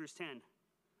church in Hebrews 10.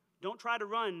 Don't try to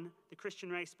run the Christian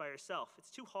race by yourself. It's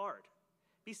too hard.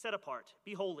 Be set apart.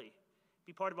 Be holy.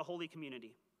 Be part of a holy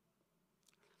community.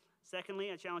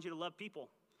 Secondly, I challenge you to love people.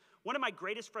 One of my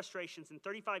greatest frustrations in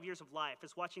 35 years of life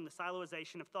is watching the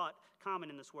siloization of thought common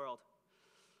in this world.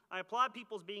 I applaud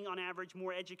people as being, on average,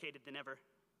 more educated than ever.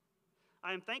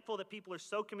 I am thankful that people are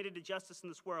so committed to justice in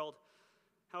this world.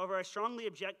 However, I strongly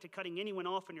object to cutting anyone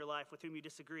off in your life with whom you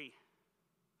disagree.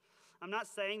 I'm not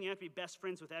saying you have to be best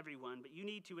friends with everyone, but you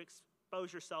need to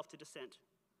expose yourself to dissent.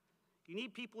 You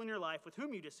need people in your life with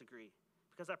whom you disagree,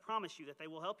 because I promise you that they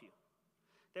will help you.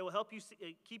 They will help you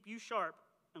keep you sharp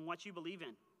on what you believe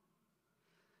in.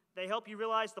 They help you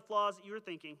realize the flaws that you are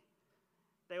thinking.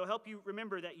 They will help you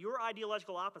remember that your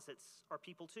ideological opposites are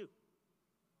people too.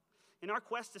 In our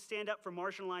quest to stand up for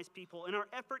marginalized people, in our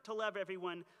effort to love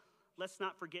everyone, let's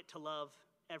not forget to love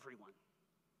everyone.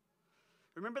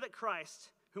 Remember that Christ,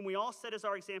 whom we all set as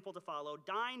our example to follow,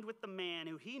 dined with the man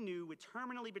who he knew would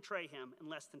terminally betray him in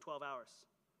less than 12 hours.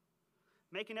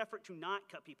 Make an effort to not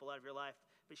cut people out of your life,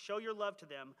 but show your love to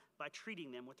them by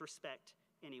treating them with respect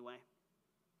anyway.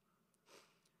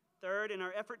 Third, in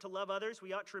our effort to love others,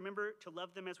 we ought to remember to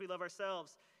love them as we love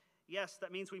ourselves. Yes,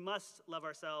 that means we must love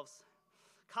ourselves.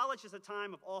 College is a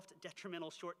time of oft detrimental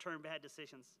short-term bad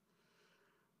decisions.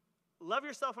 Love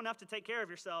yourself enough to take care of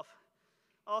yourself.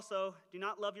 Also, do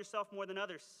not love yourself more than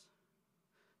others.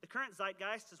 The current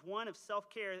zeitgeist is one of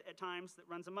self-care at times that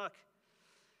runs amok.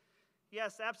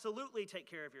 Yes, absolutely take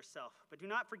care of yourself, but do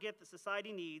not forget that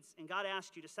society needs and God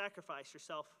asks you to sacrifice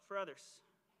yourself for others.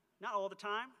 Not all the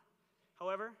time.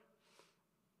 However,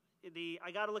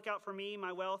 I got to look out for me,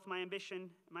 my wealth, my ambition,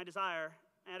 my desire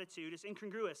attitude is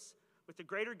incongruous with the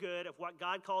greater good of what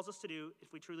God calls us to do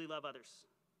if we truly love others.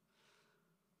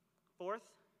 Fourth,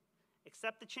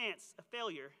 accept the chance of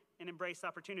failure and embrace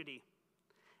opportunity.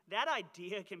 That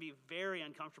idea can be very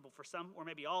uncomfortable for some, or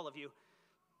maybe all of you.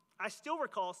 I still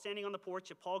recall standing on the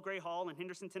porch of Paul Gray Hall in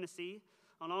Henderson, Tennessee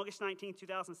on August 19,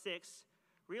 2006,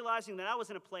 realizing that I was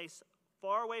in a place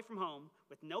far away from home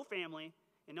with no family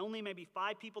and only maybe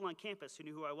 5 people on campus who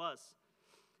knew who I was.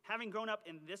 Having grown up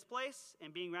in this place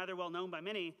and being rather well known by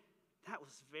many, that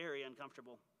was very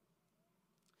uncomfortable.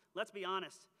 Let's be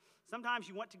honest, sometimes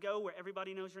you want to go where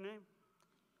everybody knows your name.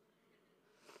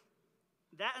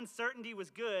 That uncertainty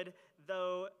was good,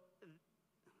 though,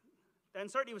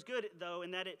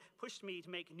 in that it pushed me to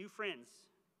make new friends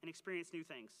and experience new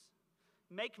things.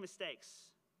 Make mistakes.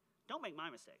 Don't make my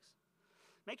mistakes.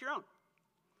 Make your own.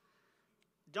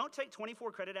 Don't take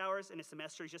 24 credit hours in a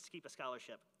semester just to keep a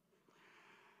scholarship.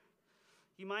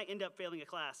 You might end up failing a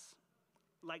class,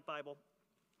 like Bible.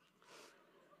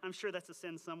 I'm sure that's a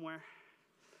sin somewhere.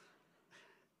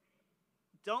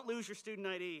 Don't lose your student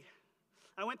ID.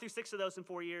 I went through 6 of those in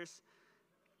 4 years.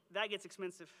 That gets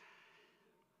expensive.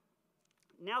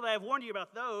 Now that I've warned you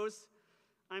about those,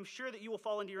 I'm sure that you will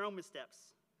fall into your own missteps.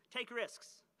 Take risks.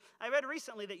 I read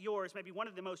recently that yours may be one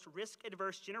of the most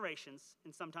risk-averse generations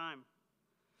in some time.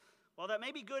 While that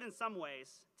may be good in some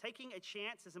ways, taking a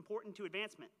chance is important to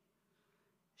advancement.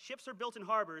 Ships are built in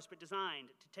harbors, but designed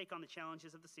to take on the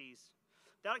challenges of the seas.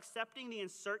 Without accepting the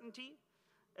uncertainty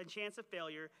and chance of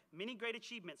failure, many great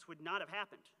achievements would not have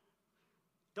happened.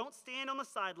 Don't stand on the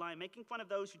sideline making fun of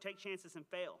those who take chances and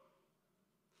fail.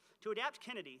 To adapt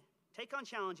Kennedy, take on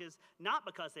challenges not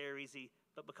because they are easy,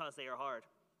 but because they are hard.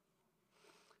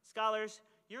 Scholars,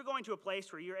 you're going to a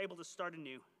place where you're able to start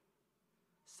anew.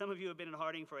 Some of you have been in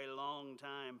Harding for a long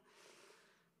time.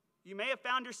 You may have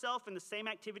found yourself in the same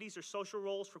activities or social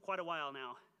roles for quite a while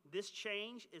now. This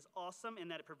change is awesome in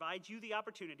that it provides you the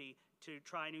opportunity to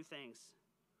try new things.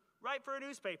 Write for a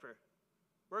newspaper.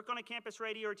 Work on a campus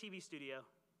radio or TV studio.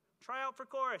 Try out for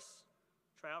chorus.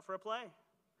 Try out for a play.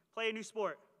 Play a new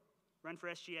sport. Run for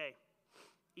SGA.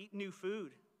 Eat new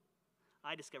food.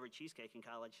 I discovered cheesecake in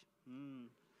college.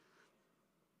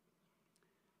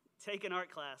 Take an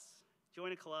art class.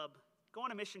 Join a club. Go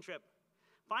on a mission trip.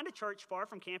 Find a church far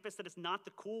from campus that is not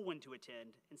the cool one to attend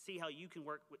and see how you can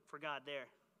work for God there.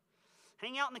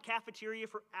 Hang out in the cafeteria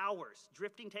for hours,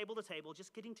 drifting table to table,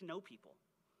 just getting to know people.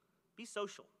 Be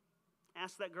social.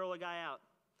 Ask that girl or guy out,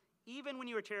 even when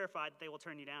you are terrified that they will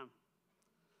turn you down.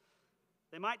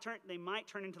 They might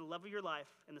turn into the love of your life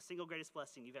and the single greatest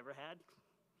blessing you've ever had.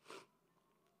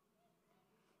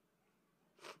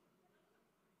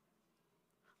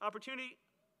 Opportunity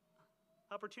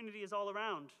is all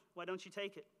around. Why don't you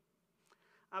take it?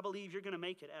 I believe you're going to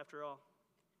make it after all.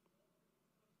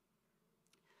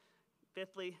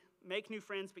 Fifthly, make new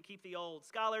friends but keep the old.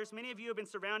 Scholars, many of you have been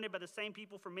surrounded by the same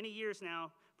people for many years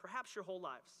now, perhaps your whole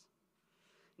lives.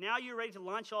 Now you're ready to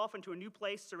launch off into a new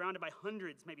place surrounded by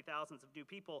hundreds, maybe thousands of new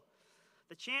people.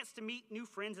 The chance to meet new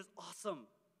friends is awesome.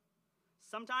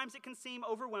 Sometimes it can seem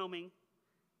overwhelming,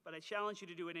 but I challenge you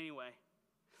to do it anyway.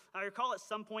 I recall at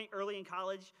some point early in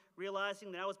college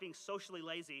realizing that I was being socially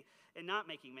lazy and not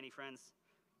making many friends.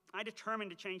 I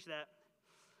determined to change that.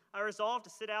 I resolved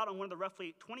to sit out on one of the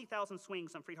roughly 20,000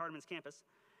 swings on Freed-Hardeman's campus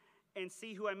and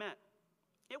see who I met.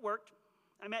 It worked.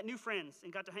 I met new friends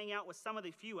and got to hang out with some of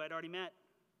the few I'd already met.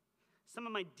 Some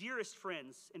of my dearest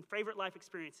friends and favorite life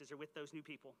experiences are with those new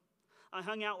people. I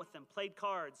hung out with them, played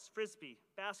cards, frisbee,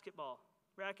 basketball,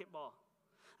 racquetball.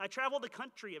 I traveled the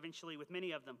country eventually with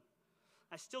many of them.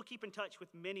 I still keep in touch with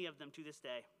many of them to this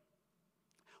day.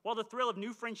 While the thrill of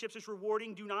new friendships is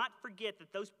rewarding, do not forget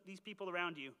that these people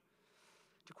around you,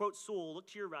 to quote Sewell, look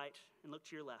to your right and look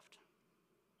to your left.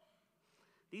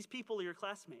 These people are your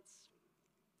classmates,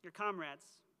 your comrades,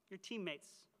 your teammates,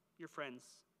 your friends.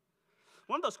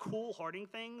 One of those cool Harding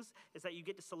things is that you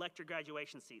get to select your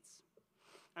graduation seats.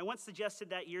 I once suggested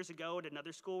that years ago at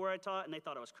another school where I taught, and they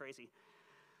thought I was crazy.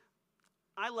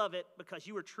 I love it because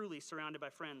you are truly surrounded by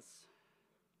friends.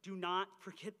 Do not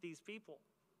forget these people.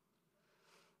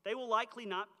 They will likely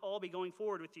not all be going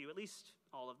forward with you, at least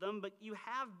all of them, but you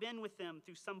have been with them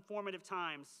through some formative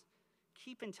times.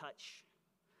 Keep in touch.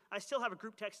 I still have a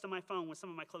group text on my phone with some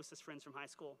of my closest friends from high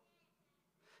school.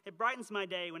 It brightens my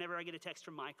day whenever I get a text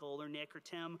from Michael or Nick or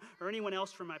Tim or anyone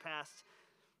else from my past.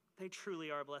 They truly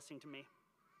are a blessing to me.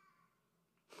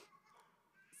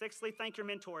 Sixthly, thank your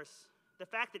mentors. The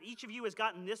fact that each of you has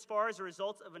gotten this far is a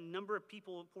result of a number of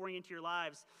people pouring into your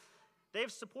lives. They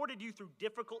have supported you through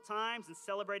difficult times and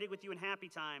celebrated with you in happy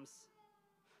times.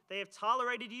 They have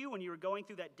tolerated you when you were going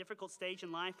through that difficult stage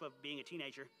in life of being a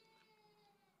teenager.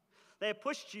 They have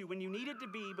pushed you when you needed to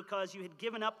be because you had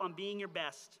given up on being your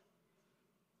best.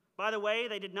 By the way,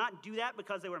 they did not do that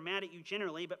because they were mad at you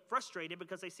generally, but frustrated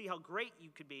because they see how great you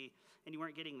could be and you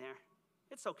weren't getting there.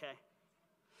 It's okay.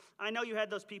 I know you had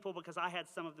those people because I had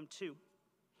some of them too.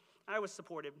 I was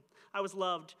supported. I was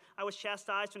loved. I was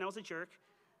chastised when I was a jerk.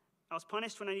 I was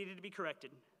punished when I needed to be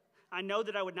corrected. I know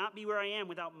that I would not be where I am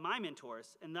without my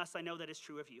mentors, and thus I know that is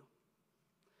true of you.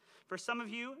 For some of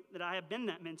you, that I have been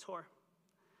that mentor,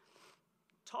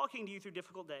 talking to you through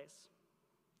difficult days,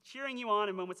 cheering you on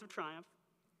in moments of triumph,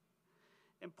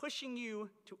 and pushing you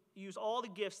to use all the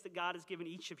gifts that God has given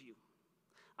each of you.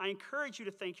 I encourage you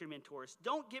to thank your mentors.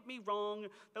 Don't get me wrong.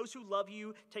 Those who love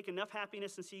you take enough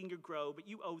happiness in seeing you grow, but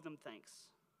you owe them thanks.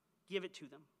 Give it to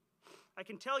them. I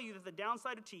can tell you that the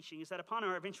downside of teaching is that upon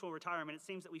our eventual retirement, it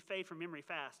seems that we fade from memory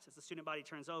fast as the student body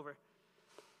turns over.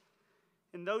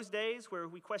 In those days where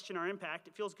we question our impact,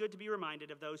 it feels good to be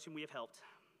reminded of those whom we have helped.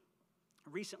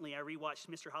 Recently, I rewatched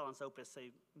Mr. Holland's Opus,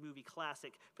 a movie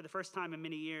classic, for the first time in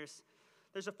many years.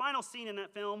 There's a final scene in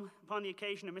that film upon the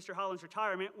occasion of Mr. Holland's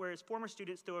retirement where his former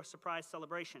students throw a surprise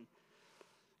celebration.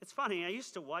 It's funny, I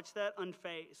used to watch that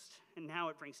unfazed, and now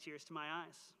it brings tears to my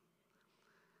eyes.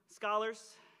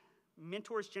 Scholars,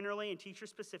 mentors generally, and teachers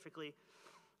specifically,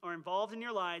 are involved in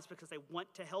your lives because they want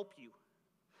to help you.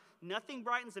 Nothing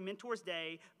brightens a mentor's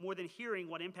day more than hearing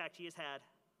what impact he has had.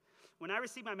 When I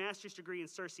received my master's degree in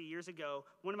Searcy years ago,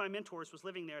 one of my mentors was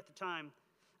living there at the time.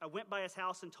 I went by his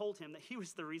house and told him that he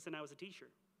was the reason I was a teacher.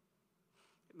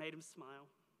 It made him smile.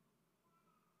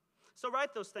 So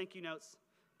write those thank you notes.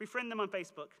 Befriend them on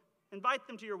Facebook. Invite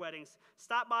them to your weddings.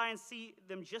 Stop by and see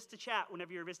them just to chat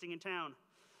whenever you're visiting in town.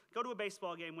 Go to a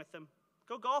baseball game with them.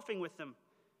 Go golfing with them.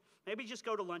 Maybe just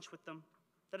go to lunch with them.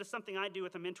 That is something I do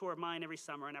with a mentor of mine every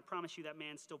summer, and I promise you that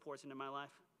man still pours into my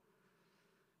life.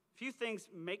 Few things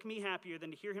make me happier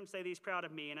than to hear him say that he's proud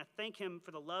of me, and I thank him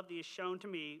for the love that he has shown to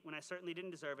me when I certainly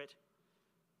didn't deserve it.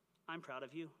 I'm proud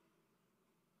of you.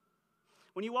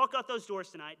 When you walk out those doors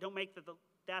tonight, don't make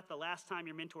that the last time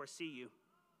your mentors see you.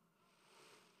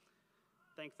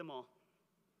 Thank them all.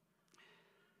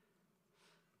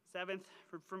 Seventh,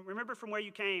 remember from where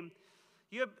you came.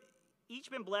 You have each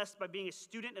been blessed by being a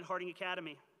student at Harding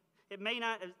Academy. It may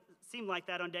not seem like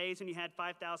that on days when you had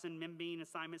 5,000 MemBean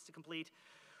assignments to complete,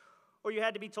 or you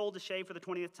had to be told to shave for the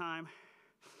 20th time,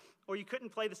 or you couldn't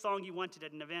play the song you wanted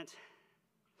at an event.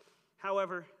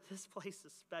 However, this place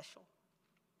is special.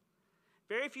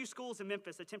 Very few schools in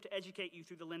Memphis attempt to educate you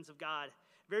through the lens of God.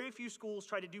 Very few schools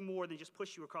try to do more than just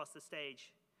push you across the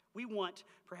stage. We want,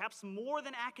 perhaps more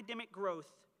than academic growth,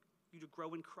 you to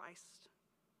grow in Christ.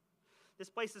 This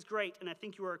place is great, and I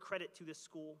think you are a credit to this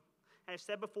school. I have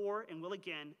said before, and will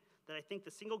again, that I think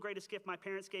the single greatest gift my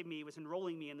parents gave me was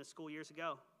enrolling me in this school years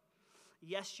ago.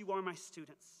 Yes, you are my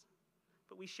students,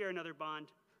 but we share another bond.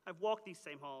 I've walked these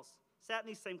same halls, sat in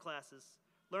these same classes,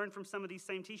 learned from some of these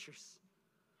same teachers,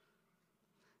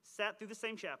 sat through the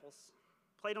same chapels,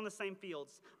 played on the same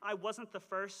fields. I wasn't the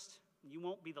first, and you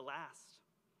won't be the last.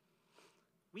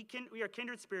 We are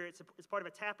kindred spirits as part of a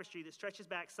tapestry that stretches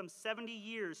back some 70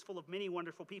 years full of many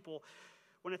wonderful people.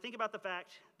 When I think about the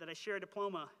fact that I share a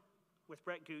diploma with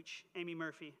Brett Gooch, Amy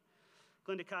Murphy,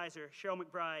 Glenda Kaiser, Cheryl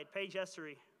McBride, Paige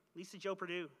Essery, Lisa Jo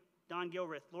Perdue, Don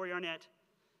Gilreath, Lori Arnett,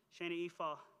 Shana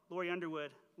Efaw, Lori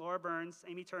Underwood, Laura Burns,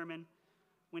 Amy Turman,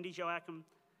 Wendy Joachim,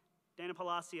 Dana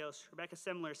Palacios, Rebecca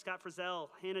Semler, Scott Frizzell,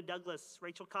 Hannah Douglas,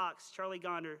 Rachel Cox, Charlie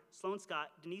Gonder, Sloan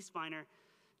Scott, Denise Feiner,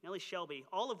 Nellie Shelby,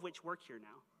 all of which work here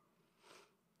now,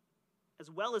 as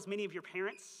well as many of your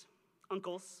parents,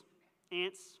 uncles,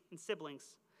 aunts, and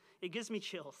siblings. It gives me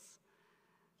chills.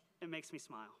 It makes me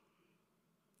smile.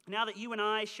 Now that you and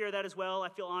I share that as well, I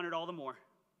feel honored all the more.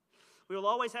 We will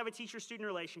always have a teacher-student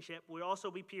relationship. We'll also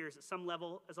be peers at some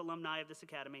level as alumni of this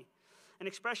academy. An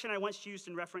expression I once used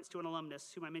in reference to an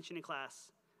alumnus whom I mentioned in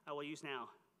class, I will use now.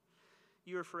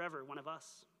 You are forever one of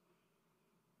us.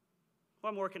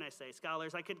 What more can I say,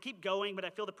 scholars? I could keep going, but I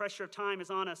feel the pressure of time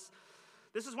is on us.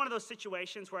 This is one of those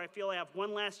situations where I feel I have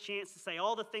one last chance to say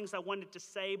all the things I wanted to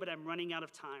say, but I'm running out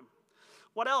of time.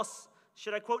 What else?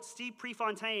 Should I quote Steve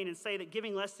Prefontaine and say that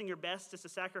giving less than your best is to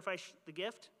sacrifice the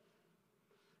gift?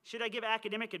 Should I give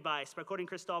academic advice by quoting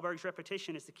Chris Dahlberg's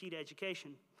repetition is the key to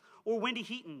education? Or Wendy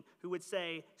Heaton, who would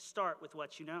say, start with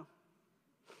what you know?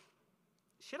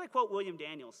 Should I quote William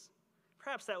Daniels?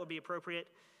 Perhaps that would be appropriate.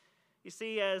 You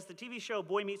see, as the TV show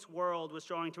Boy Meets World was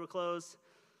drawing to a close,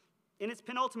 in its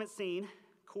penultimate scene,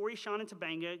 Corey, Sean, and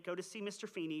Tobanga go to see Mr.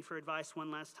 Feeney for advice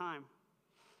one last time.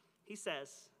 He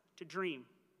says to dream,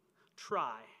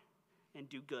 try, and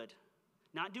do good.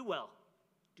 Not do well,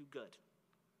 do good.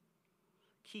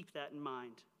 Keep that in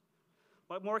mind.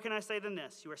 What more can I say than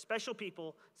this? You are special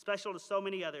people, special to so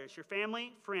many others. Your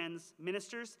family, friends,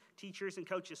 ministers, teachers, and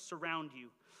coaches surround you.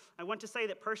 I want to say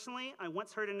that personally, I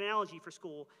once heard an analogy for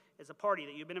school as a party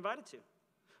that you've been invited to.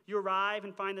 You arrive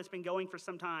and find that it's been going for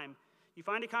some time. You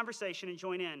find a conversation and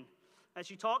join in. As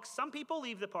you talk, some people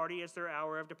leave the party as their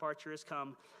hour of departure has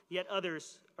come, yet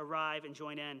others arrive and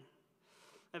join in.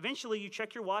 Eventually, you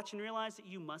check your watch and realize that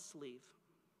you must leave.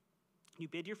 You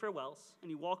bid your farewells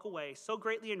and you walk away so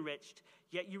greatly enriched,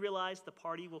 yet you realize the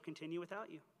party will continue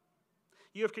without you.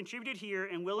 You have contributed here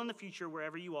and will in the future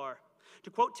wherever you are. To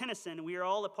quote Tennyson, we are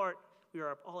all a part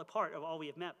of all we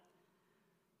have met.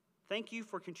 Thank you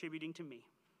for contributing to me.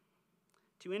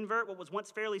 To invert what was once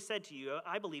fairly said to you,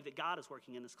 I believe that God is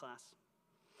working in this class.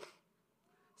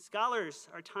 Scholars,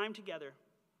 our time together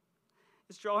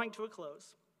is drawing to a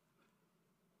close.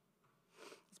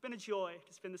 It's been a joy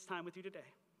to spend this time with you today.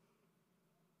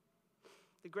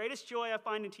 The greatest joy I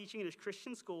find in teaching in this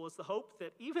Christian school is the hope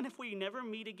that even if we never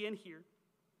meet again here,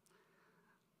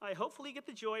 I hopefully get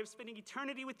the joy of spending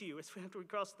eternity with you after we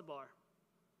cross the bar.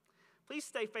 Please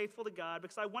stay faithful to God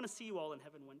because I want to see you all in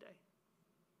heaven one day.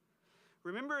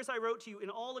 Remember, as I wrote to you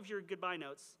in all of your goodbye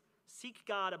notes, seek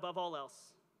God above all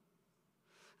else.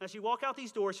 As you walk out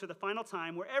these doors for the final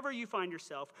time, wherever you find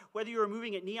yourself, whether you are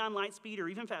moving at neon light speed or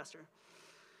even faster,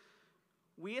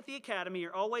 we at the Academy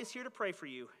are always here to pray for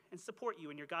you and support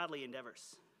you in your godly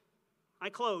endeavors. I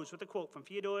close with a quote from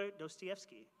Fyodor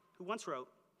Dostoevsky, who once wrote,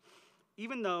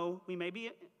 "Even though we may be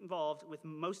involved with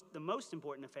the most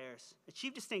important affairs,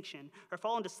 achieve distinction, or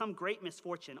fall into some great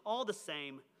misfortune, all the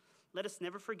same, let us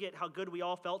never forget how good we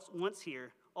all felt once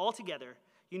here, all together,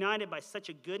 united by such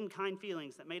a good and kind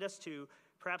feelings that made us two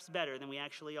perhaps better than we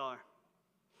actually are."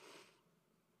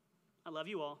 I love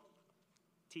you all.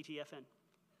 TTFN.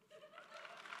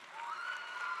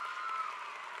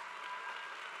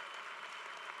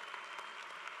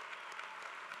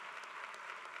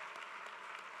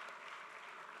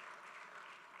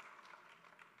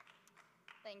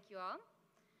 Thank you all.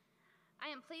 I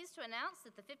am pleased to announce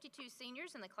that the 52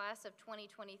 seniors in the class of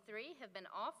 2023 have been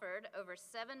offered over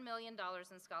 $7 million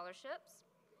in scholarships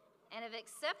and have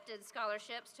accepted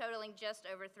scholarships totaling just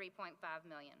over $3.5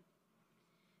 million.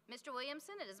 Mr.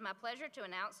 Williamson, it is my pleasure to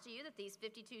announce to you that these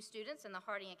 52 students in the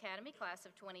Harding Academy class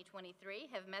of 2023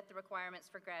 have met the requirements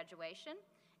for graduation,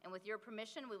 and with your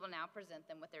permission, we will now present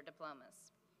them with their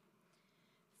diplomas.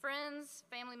 Friends,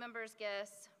 family members,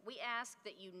 guests, we ask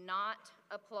that you not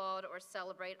applaud or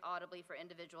celebrate audibly for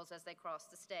individuals as they cross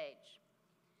the stage.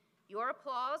 Your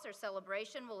applause or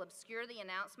celebration will obscure the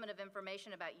announcement of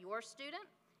information about your student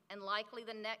and likely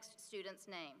the next student's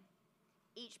name.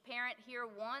 Each parent here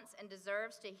wants and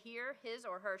deserves to hear his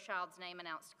or her child's name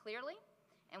announced clearly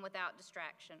and without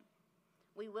distraction.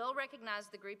 We will recognize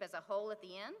the group as a whole at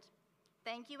the end.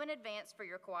 Thank you in advance for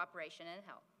your cooperation and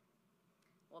help.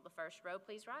 Will the first row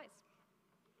please rise?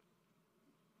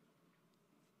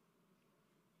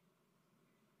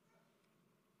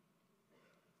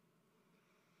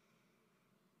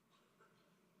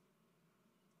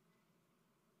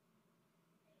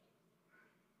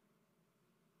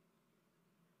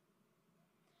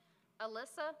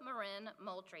 Alyssa Marin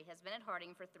Moultrie has been at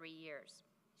Harding for 3 years.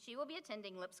 She will be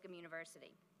attending Lipscomb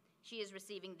University. She is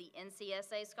receiving the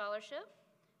NCSA Scholarship,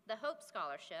 the Hope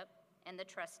Scholarship, and the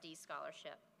Trustee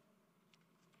Scholarship.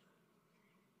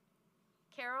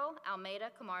 Carol Almeida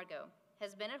Camargo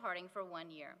has been at Harding for 1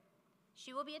 year.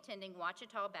 She will be attending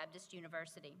Ouachita Baptist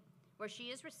University, where she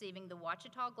is receiving the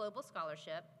Ouachita Global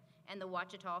Scholarship and the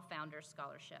Ouachita Founders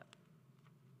Scholarship.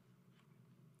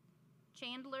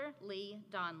 Chandler Lee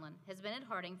Donlin has been at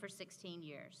Harding for 16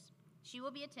 years. She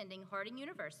will be attending Harding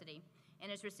University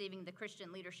and is receiving the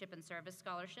Christian Leadership and Service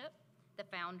Scholarship, the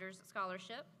Founders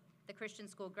Scholarship, the Christian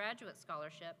School Graduate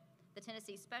Scholarship, the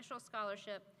Tennessee Special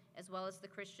Scholarship, as well as the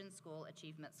Christian School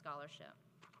Achievement Scholarship.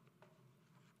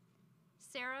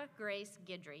 Sarah Grace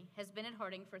Guidry has been at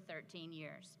Harding for 13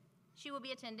 years. She will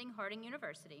be attending Harding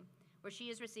University, where she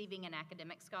is receiving an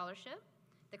academic scholarship,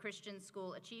 the Christian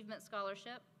School Achievement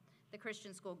Scholarship, the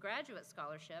Christian School Graduate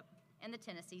Scholarship, and the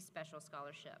Tennessee Special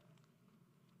Scholarship.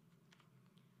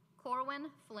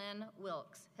 Corwin Flynn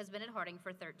Wilkes has been at Harding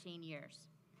for 13 years.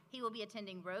 He will be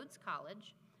attending Rhodes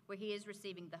College, where he is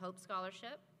receiving the Hope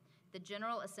Scholarship, the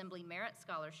General Assembly Merit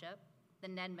Scholarship, the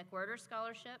Ned McWhirter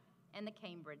Scholarship, and the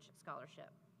Cambridge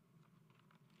Scholarship.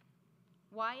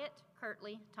 Wyatt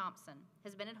Kirtley Thompson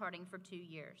has been at Harding for 2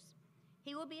 years.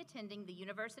 He will be attending the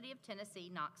University of Tennessee,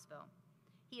 Knoxville.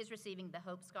 He is receiving the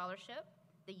Hope Scholarship,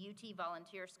 the UT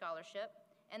Volunteer Scholarship,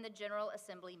 and the General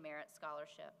Assembly Merit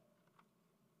Scholarship.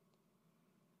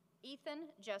 Ethan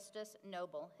Justice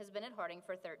Noble has been at Harding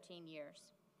for 13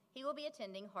 years. He will be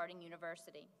attending Harding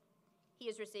University. He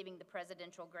is receiving the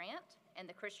Presidential Grant and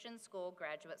the Christian School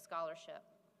Graduate Scholarship.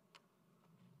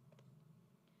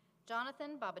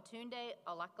 Jonathan Babatunde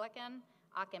Olaklekan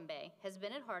Akembe has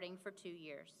been at Harding for 2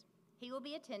 years. He will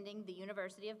be attending the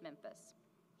University of Memphis.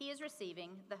 He is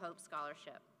receiving the Hope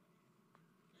Scholarship.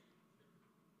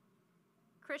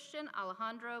 Christian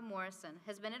Alejandro Morrison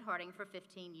has been at Harding for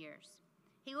 15 years.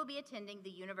 He will be attending the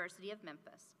University of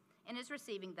Memphis and is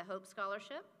receiving the Hope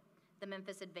Scholarship, the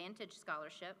Memphis Advantage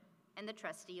Scholarship, and the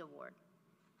Trustee Award.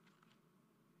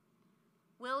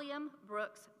 William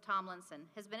Brooks Tomlinson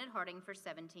has been at Harding for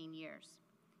 17 years.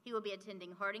 He will be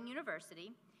attending Harding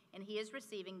University, and he is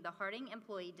receiving the Harding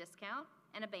Employee Discount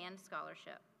and a band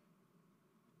scholarship.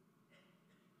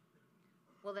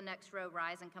 Will the next row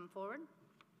rise and come forward?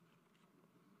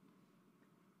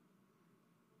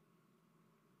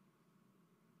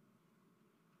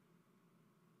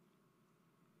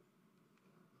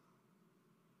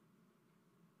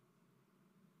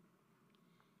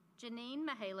 Janine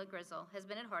Mahala Grizzle has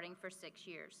been at Harding for 6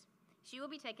 years. She will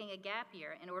be taking a gap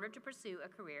year in order to pursue a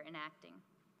career in acting.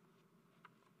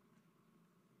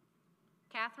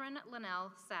 Catherine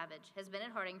Linnell Savage has been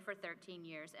at Harding for 13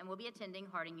 years and will be attending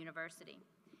Harding University.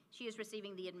 She is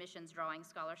receiving the Admissions Drawing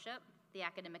Scholarship, the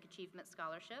Academic Achievement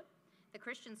Scholarship, the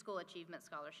Christian School Achievement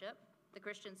Scholarship, the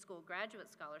Christian School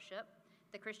Graduate Scholarship,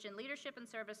 the Christian Leadership and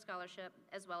Service Scholarship,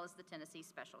 as well as the Tennessee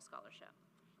Special Scholarship.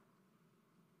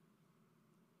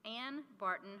 Ann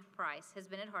Barton Price has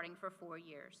been at Harding for 4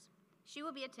 years. She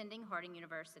will be attending Harding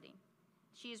University.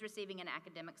 She is receiving an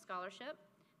academic scholarship,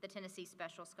 the Tennessee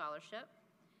Special Scholarship,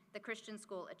 the Christian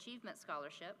School Achievement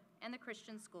Scholarship, and the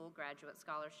Christian School Graduate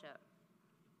Scholarship.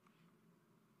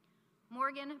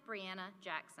 Morgan Brianna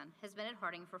Jackson has been at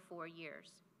Harding for 4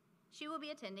 years. She will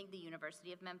be attending the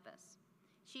University of Memphis.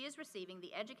 She is receiving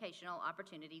the Educational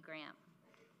Opportunity Grant.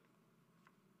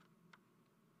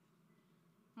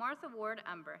 Martha Ward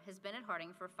Umber has been at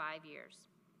Harding for 5 years.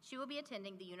 She will be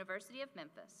attending the University of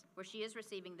Memphis, where she is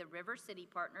receiving the River City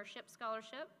Partnership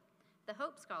Scholarship, the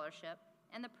Hope Scholarship,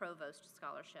 and the Provost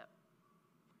Scholarship.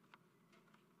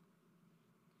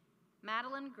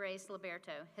 Madeline Grace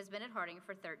Liberto has been at Harding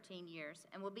for 13 years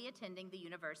and will be attending the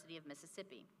University of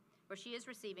Mississippi, where she is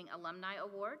receiving Alumni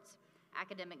Awards,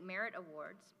 Academic Merit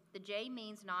Awards, the J.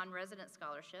 Means Non-Resident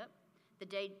Scholarship,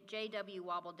 the J.W.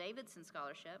 Wobble Davidson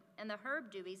Scholarship, and the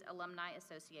Herb Dewey's Alumni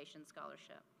Association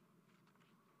Scholarship.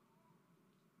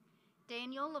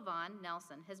 Daniel Levon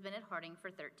Nelson has been at Harding for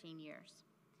 13 years.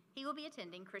 He will be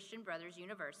attending Christian Brothers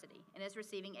University and is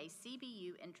receiving a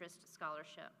CBU Interest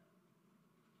Scholarship.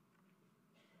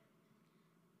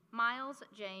 Miles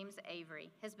James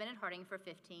Avery has been at Harding for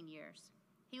 15 years.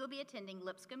 He will be attending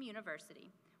Lipscomb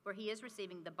University, where he is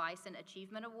receiving the Bison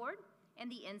Achievement Award and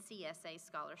the NCSA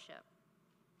Scholarship.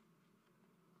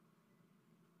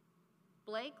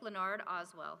 Blake Leonard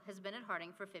Oswell has been at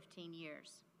Harding for 15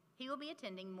 years. He will be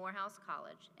attending Morehouse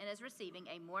College and is receiving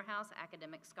a Morehouse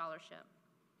Academic Scholarship.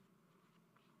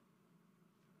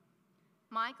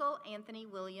 Michael Anthony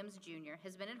Williams, Jr.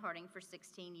 has been at Harding for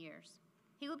 16 years.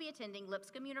 He will be attending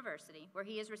Lipscomb University, where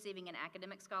he is receiving an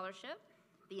academic scholarship,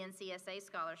 the NCSA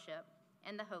Scholarship,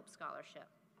 and the Hope Scholarship.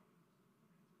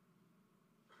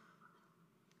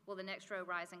 Will the next row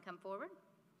rise and come forward?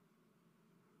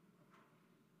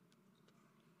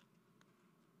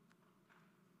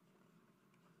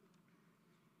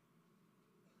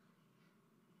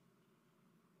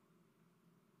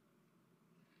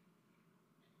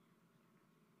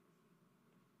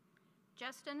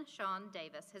 Justin Sean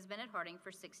Davis has been at Harding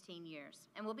for 16 years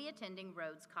and will be attending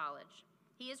Rhodes College.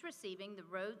 He is receiving the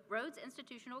Rhodes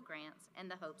Institutional Grants and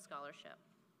the Hope Scholarship.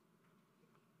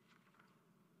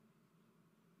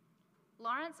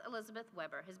 Lawrence Elizabeth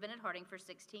Weber has been at Harding for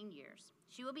 16 years.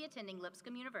 She will be attending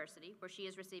Lipscomb University, where she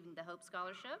is receiving the Hope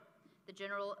Scholarship, the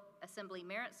General Assembly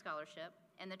Merit Scholarship,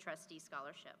 and the Trustee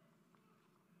Scholarship.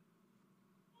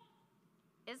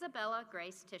 Isabella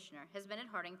Grace Tishner has been at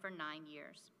Harding for 9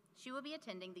 years. She will be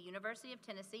attending the University of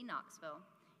Tennessee, Knoxville,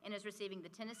 and is receiving the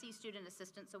Tennessee Student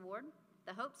Assistance Award,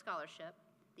 the Hope Scholarship,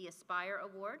 the Aspire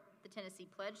Award, the Tennessee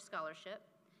Pledge Scholarship,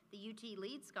 the UT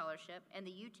Lead Scholarship, and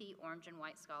the UT Orange and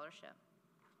White Scholarship.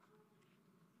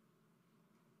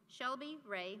 Shelby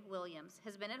Ray Williams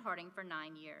has been at Harding for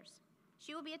 9 years.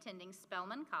 She will be attending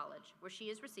Spelman College, where she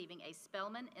is receiving a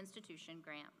Spelman Institution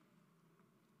grant.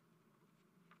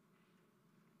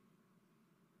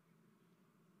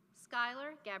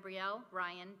 Skylar Gabrielle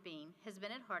Ryan Bean has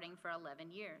been at Harding for 11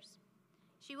 years.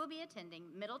 She will be attending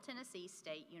Middle Tennessee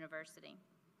State University.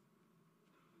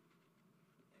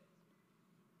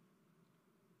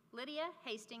 Lydia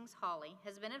Hastings Hawley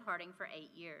has been at Harding for 8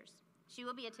 years. She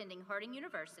will be attending Harding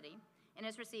University and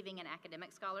is receiving an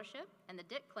academic scholarship and the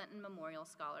Dick Clinton Memorial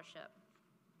Scholarship.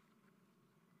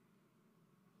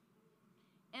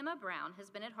 Emma Brown has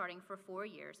been at Harding for 4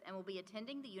 years and will be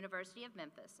attending the University of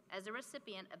Memphis as a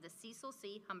recipient of the Cecil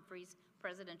C. Humphreys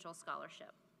Presidential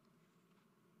Scholarship.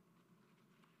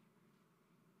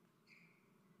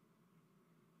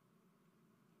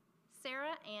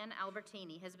 Sarah Ann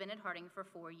Albertini has been at Harding for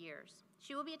 4 years.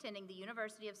 She will be attending the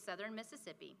University of Southern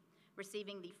Mississippi,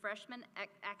 receiving the Freshman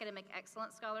Academic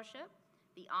Excellence Scholarship,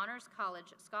 the Honors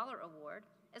College Scholar Award,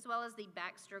 as well as the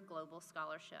Baxter Global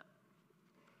Scholarship.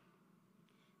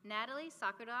 Natalie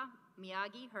Sakura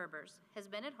Miyagi Herbers has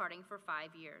been at Harding for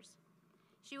 5 years.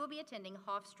 She will be attending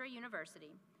Hofstra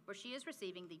University, where she is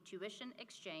receiving the Tuition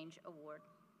Exchange Award.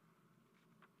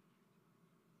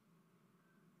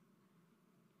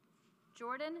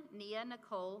 Jordan Nia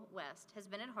Nicole West has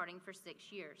been at Harding for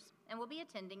 6 years and will be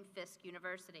attending Fisk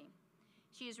University.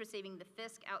 She is receiving the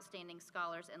Fisk Outstanding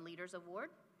Scholars and Leaders Award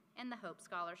and the Hope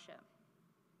Scholarship.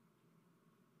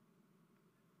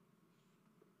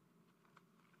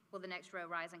 Will the next row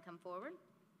rise and come forward?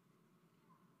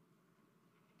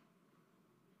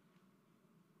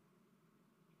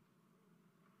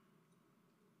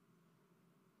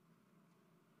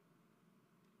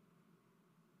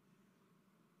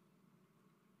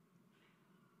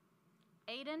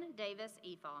 Aiden Davis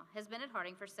Efaw has been at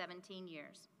Harding for 17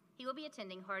 years. He will be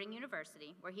attending Harding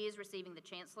University, where he is receiving the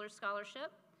Chancellor's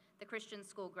Scholarship, the Christian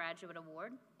School Graduate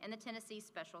Award, and the Tennessee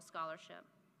Special Scholarship.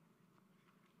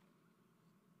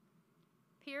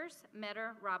 Pierce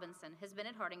Metter Robinson has been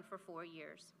at Harding for 4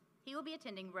 years. He will be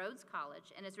attending Rhodes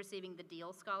College and is receiving the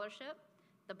Deal Scholarship,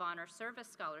 the Bonner Service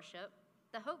Scholarship,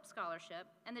 the Hope Scholarship,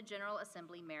 and the General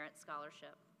Assembly Merit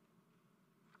Scholarship.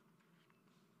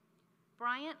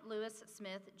 Bryant Lewis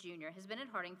Smith, Jr. has been at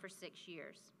Harding for 6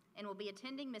 years and will be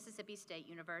attending Mississippi State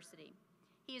University.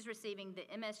 He is receiving the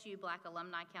MSU Black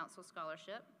Alumni Council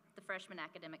Scholarship, the Freshman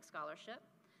Academic Scholarship,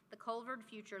 the Colvard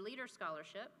Future Leader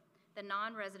Scholarship, the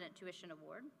Non-Resident Tuition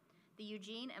Award, the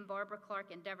Eugene and Barbara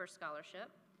Clark Endeavor Scholarship,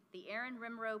 the Aaron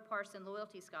Rimrow Parson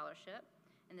Loyalty Scholarship,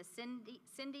 and the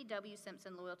Cindy W.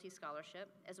 Simpson Loyalty Scholarship,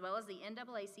 as well as the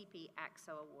NAACP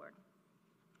AXO Award.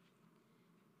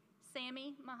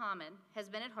 Sammy Muhammad has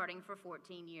been at Harding for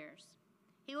 14 years.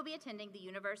 He will be attending the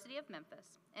University of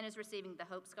Memphis and is receiving the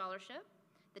Hope Scholarship,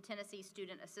 the Tennessee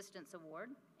Student Assistance Award,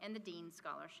 and the Dean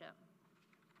Scholarship.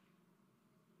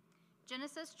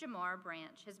 Genesis Jamar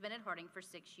Branch has been at Harding for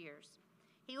 6 years.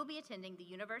 He will be attending the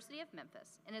University of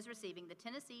Memphis and is receiving the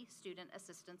Tennessee Student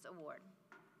Assistance Award.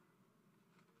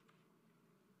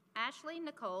 Ashley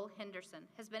Nicole Henderson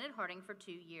has been at Harding for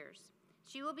 2 years.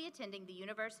 She will be attending the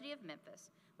University of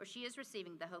Memphis, where she is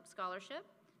receiving the Hope Scholarship,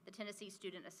 the Tennessee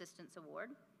Student Assistance Award,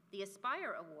 the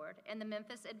Aspire Award, and the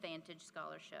Memphis Advantage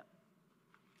Scholarship.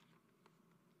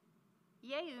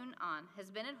 Yeun An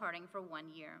has been at Harding for 1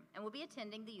 year and will be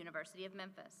attending the University of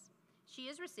Memphis. She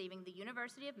is receiving the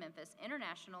University of Memphis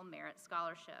International Merit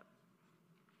Scholarship.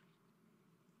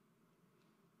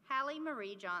 Hallie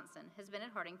Marie Johnson has been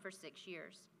at Harding for 6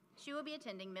 years. She will be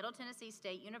attending Middle Tennessee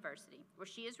State University, where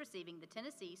she is receiving the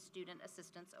Tennessee Student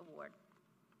Assistance Award.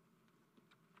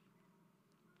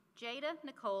 Jada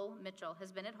Nicole Mitchell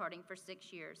has been at Harding for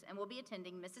 6 years and will be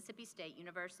attending Mississippi State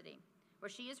University, where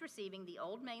she is receiving the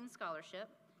Old Main Scholarship,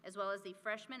 as well as the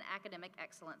Freshman Academic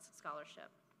Excellence Scholarship.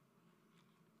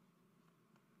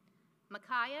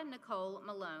 Micaiah Nicole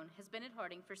Malone has been at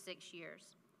Harding for 6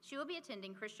 years. She will be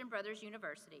attending Christian Brothers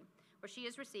University, where she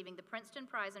is receiving the Princeton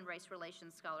Prize in Race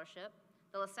Relations Scholarship,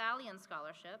 the LaSallian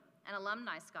Scholarship, an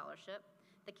Alumni Scholarship,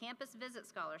 the Campus Visit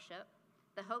Scholarship,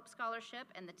 the Hope Scholarship,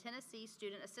 and the Tennessee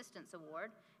Student Assistance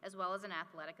Award, as well as an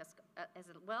athletic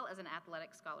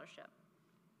scholarship.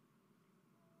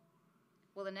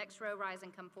 Will the next row rise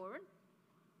and come forward?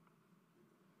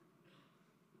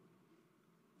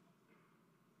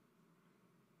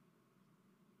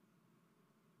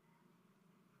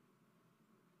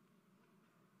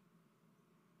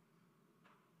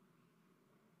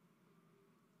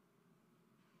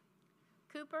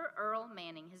 Cooper Earl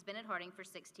Manning has been at Harding for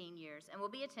 16 years and will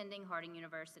be attending Harding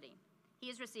University. He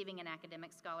is receiving an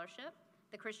academic scholarship,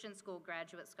 the Christian School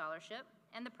Graduate Scholarship,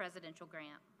 and the Presidential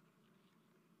Grant.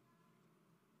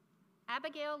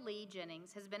 Abigail Lee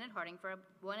Jennings has been at Harding for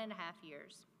 1.5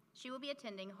 years. She will be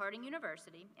attending Harding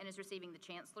University and is receiving the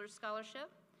Chancellor's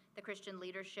Scholarship, the Christian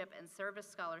Leadership and Service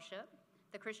Scholarship,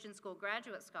 the Christian School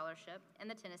Graduate Scholarship, and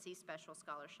the Tennessee Special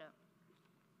Scholarship.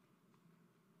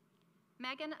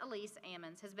 Megan Elise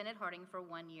Ammons has been at Harding for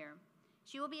 1 year.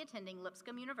 She will be attending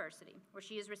Lipscomb University, where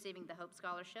she is receiving the Hope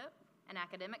Scholarship, an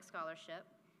academic scholarship,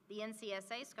 the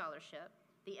NCSA Scholarship,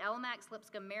 the LMAX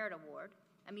Lipscomb Merit Award,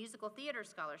 a musical theater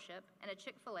scholarship, and a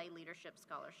Chick-fil-A Leadership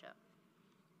Scholarship.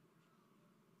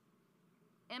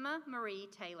 Emma Marie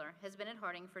Taylor has been at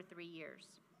Harding for 3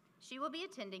 years. She will be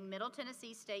attending Middle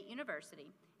Tennessee State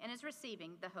University and is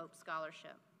receiving the Hope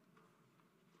Scholarship.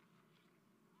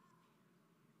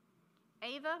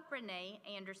 Ava Renee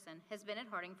Anderson has been at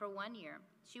Harding for 1 year.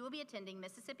 She will be attending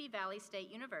Mississippi Valley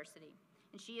State University,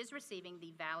 and she is receiving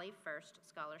the Valley First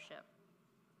Scholarship.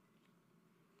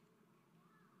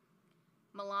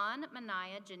 Milan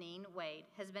Manaya Janine Wade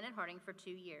has been at Harding for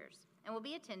 2 years and will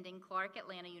be attending Clark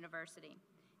Atlanta University.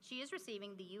 She is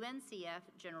receiving the UNCF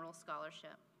General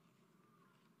Scholarship.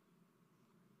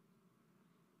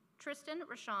 Tristan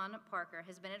Rashawn Parker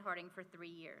has been at Harding for 3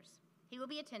 years. He will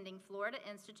be attending Florida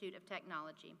Institute of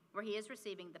Technology, where he is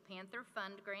receiving the Panther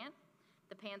Fund Grant,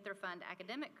 the Panther Fund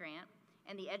Academic Grant,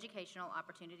 and the Educational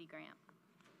Opportunity Grant.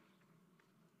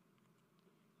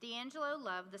 D'Angelo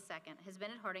Love II has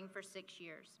been at Harding for 6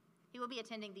 years. He will be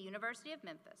attending the University of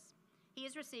Memphis. He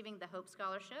is receiving the Hope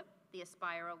Scholarship, the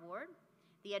Aspire Award,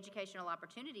 the Educational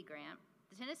Opportunity Grant,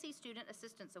 the Tennessee Student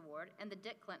Assistance Award, and the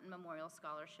Dick Clinton Memorial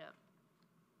Scholarship.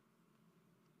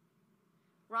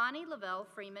 Ronnie Lavelle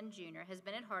Freeman Jr. has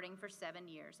been at Harding for 7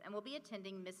 years and will be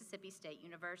attending Mississippi State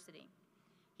University.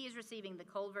 He is receiving the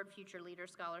Colvard Future Leader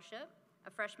Scholarship, a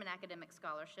Freshman Academic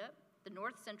Scholarship, the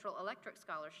North Central Electric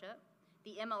Scholarship,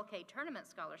 the MLK Tournament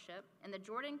Scholarship, and the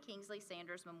Jordan Kingsley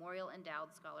Sanders Memorial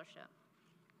Endowed Scholarship.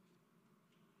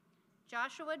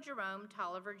 Joshua Jerome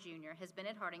Tolliver Jr. has been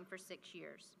at Harding for 6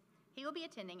 years. He will be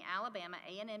attending Alabama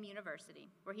A&M University,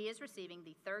 where he is receiving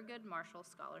the Thurgood Marshall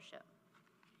Scholarship.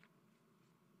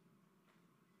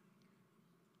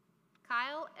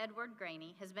 Kyle Edward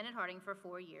Graney has been at Harding for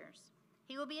 4 years.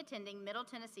 He will be attending Middle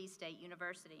Tennessee State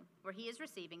University, where he is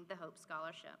receiving the Hope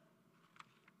Scholarship.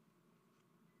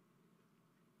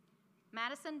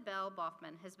 Madison Bell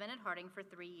Boffman has been at Harding for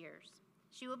 3 years.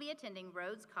 She will be attending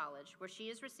Rhodes College, where she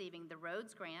is receiving the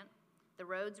Rhodes Grant, the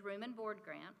Rhodes Room and Board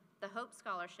Grant, the Hope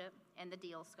Scholarship, and the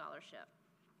Deal Scholarship.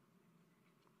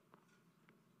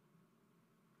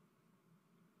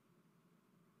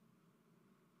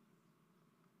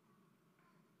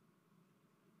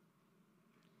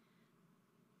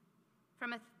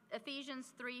 From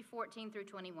Ephesians 3:14 through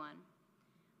 21.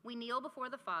 We kneel before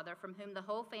the Father, from whom the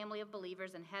whole family of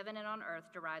believers in heaven and on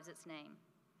earth derives its name.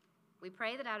 We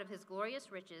pray that out of his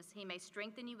glorious riches he may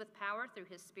strengthen you with power through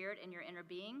his Spirit in your inner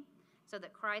being, so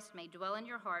that Christ may dwell in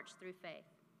your hearts through faith.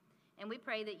 And we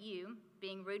pray that you,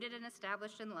 being rooted and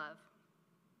established in love,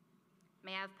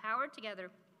 may have power together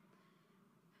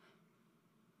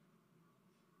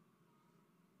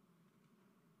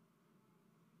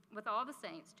with all the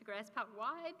saints to grasp how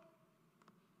wide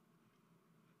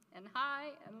and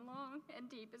high and long and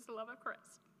deep is the love of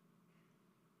Christ,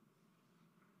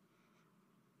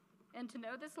 and to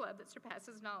know this love that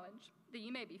surpasses knowledge, that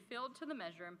you may be filled to the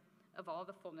measure of all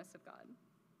the fullness of God.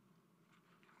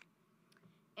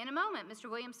 In a moment, Mr.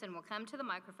 Williamson will come to the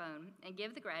microphone and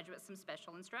give the graduates some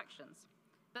special instructions.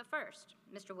 But first,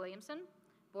 Mr. Williamson,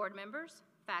 board members,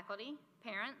 faculty,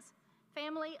 parents,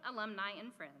 family, alumni,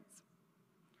 and friends,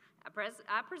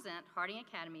 I present Harding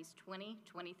Academy's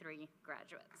 2023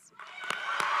 graduates.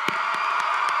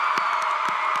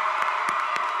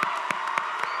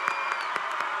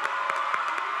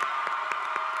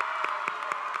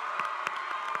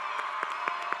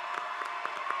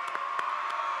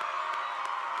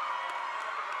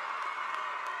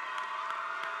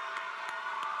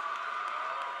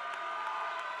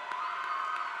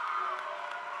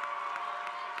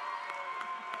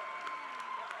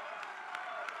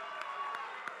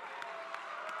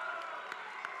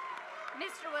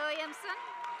 Mr. Williamson.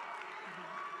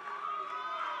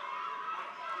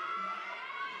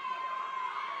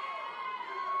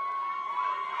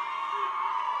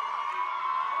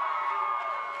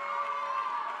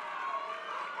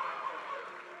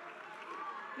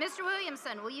 Mr.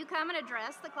 Williamson, will you come and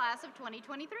address the class of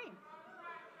 2023?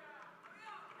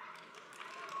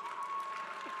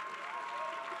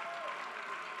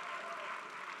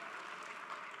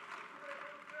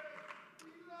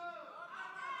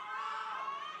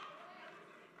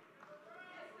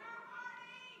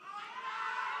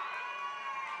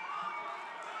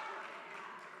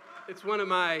 It's one of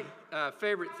my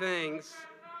favorite things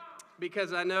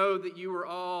because I know that you were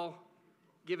all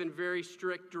given very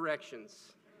strict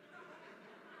directions.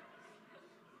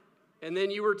 And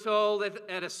then you were told that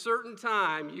at a certain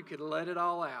time you could let it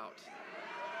all out.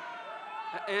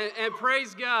 And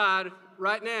praise God,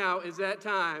 right now is that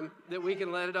time that we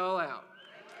can let it all out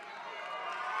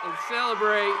and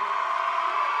celebrate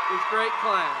this great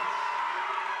class.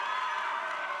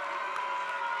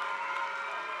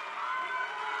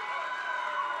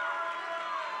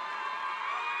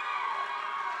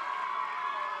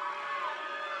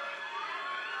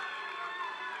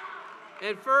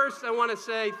 And first, I want to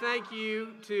say thank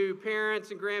you to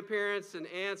parents and grandparents and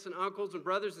aunts and uncles and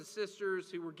brothers and sisters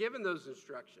who were given those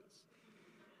instructions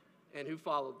and who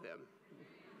followed them.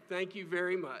 Thank you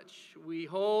very much. We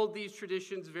hold these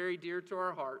traditions very dear to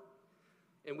our heart,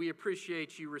 and we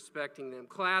appreciate you respecting them.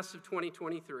 Class of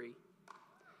 2023,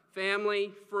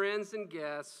 family, friends, and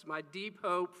guests, my deep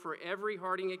hope for every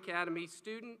Harding Academy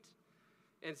student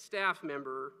and staff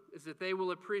member is that they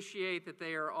will appreciate that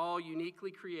they are all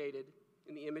uniquely created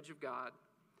in the image of God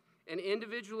and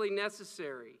individually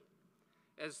necessary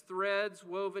as threads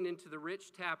woven into the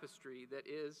rich tapestry that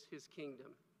is His kingdom,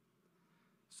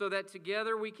 so that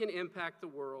together we can impact the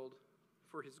world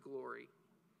for His glory.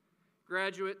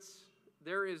 Graduates,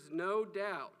 there is no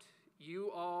doubt you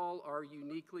all are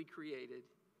uniquely created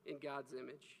in God's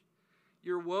image.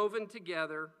 You're woven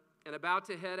together and about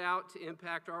to head out to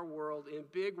impact our world in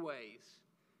big ways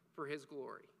for His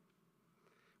glory.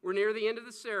 We're near the end of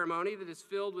the ceremony that is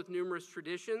filled with numerous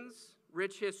traditions,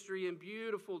 rich history, and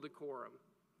beautiful decorum.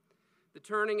 The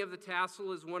turning of the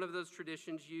tassel is one of those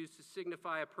traditions used to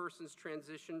signify a person's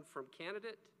transition from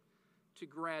candidate to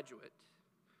graduate.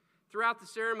 Throughout the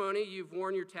ceremony, you've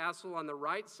worn your tassel on the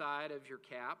right side of your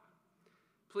cap.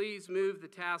 Please move the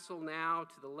tassel now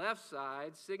to the left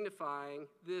side, signifying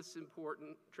this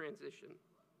important transition.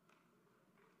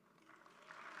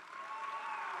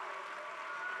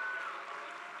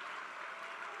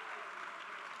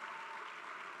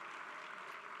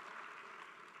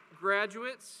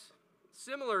 Graduates,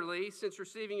 similarly, since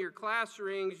receiving your class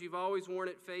rings, you've always worn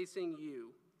it facing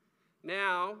you.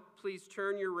 Now, please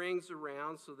turn your rings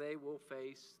around so they will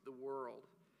face the world.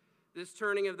 This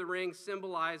turning of the ring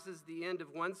symbolizes the end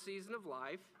of one season of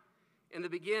life and the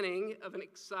beginning of an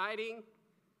exciting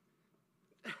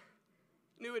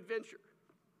new adventure.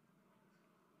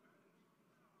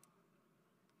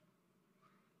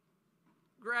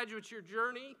 Graduates, your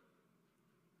journey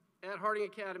at Harding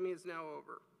Academy is now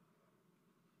over.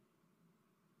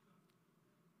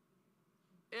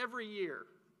 Every year,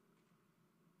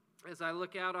 as I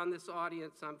look out on this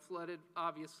audience, I'm flooded,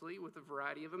 obviously, with a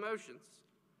variety of emotions.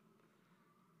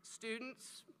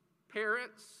 Students,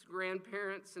 parents,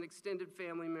 grandparents, and extended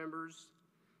family members,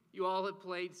 you all have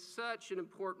played such an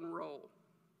important role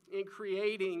in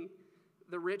creating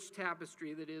the rich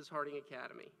tapestry that is Harding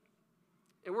Academy.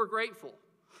 And we're grateful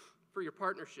for your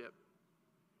partnership.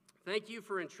 Thank you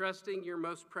for entrusting your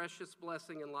most precious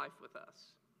blessing in life with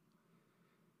us.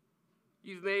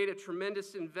 You've made a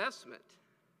tremendous investment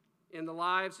in the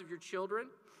lives of your children,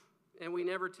 and we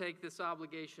never take this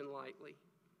obligation lightly.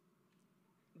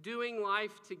 Doing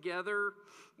life together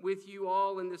with you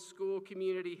all in this school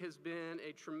community has been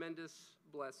a tremendous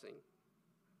blessing.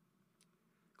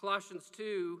 Colossians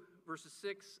 2, verses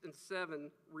 6 and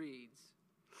 7 reads,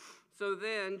 "So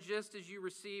then, just as you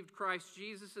received Christ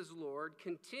Jesus as Lord,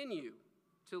 continue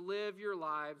to live your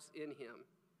lives in Him,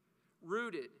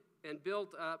 rooted and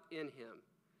built up in Him,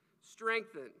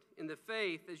 strengthened in the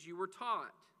faith as you were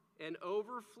taught, and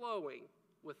overflowing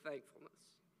with thankfulness.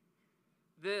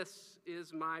 This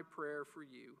is my prayer for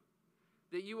you,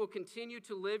 that you will continue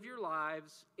to live your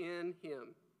lives in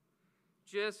Him,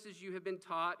 just as you have been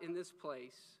taught in this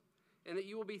place, and that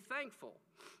you will be thankful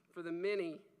for the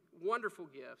many wonderful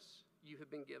gifts you have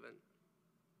been given."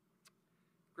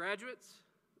 Graduates,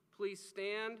 please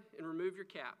stand and remove your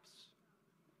caps.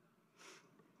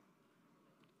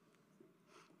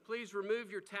 Please remove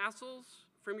your tassels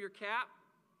from your cap.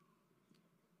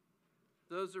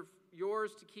 Those are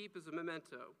yours to keep as a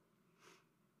memento.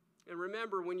 And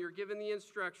remember, when you're given the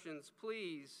instructions,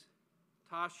 please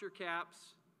toss your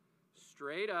caps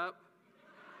straight up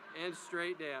and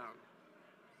straight down.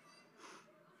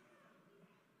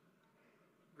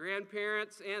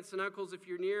 Grandparents, aunts, and uncles, if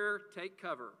you're near, take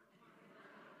cover.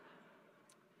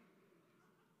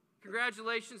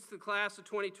 Congratulations to the class of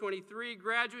 2023.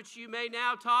 Graduates, you may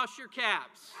now toss your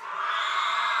caps.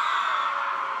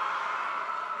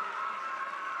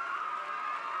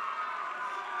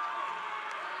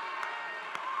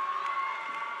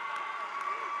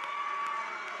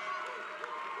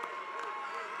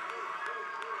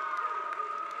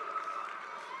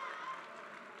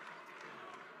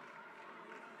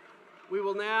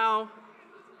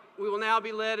 We will now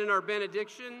be led in our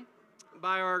benediction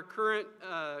by our current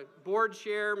board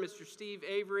chair, Mr. Steve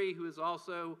Avery, who is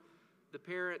also the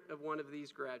parent of one of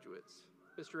these graduates.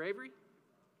 Mr. Avery?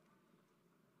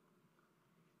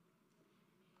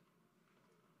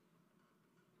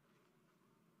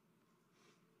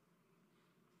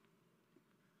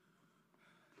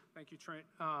 Thank you, Trent.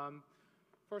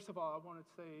 First of all, I want to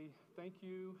say thank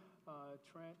you,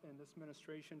 Trent, and this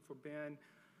administration for being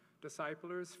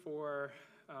disciplers for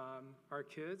our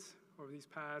kids over these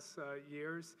past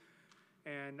years.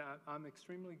 And I'm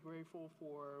extremely grateful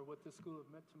for what this school has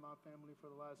meant to my family for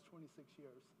the last 26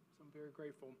 years. So I'm very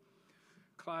grateful.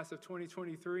 Class of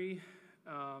 2023,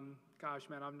 gosh,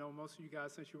 man, I've known most of you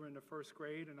guys since you were in the first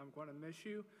grade, and I'm going to miss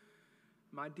you.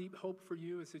 My deep hope for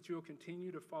you is that you'll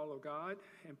continue to follow God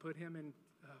and put him in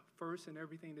first in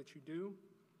everything that you do,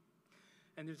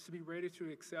 and just to be ready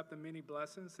to accept the many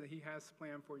blessings that he has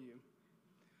planned for you.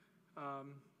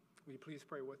 Will you please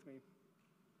pray with me?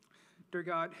 Dear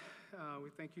God, we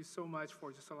thank you so much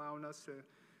for just allowing us to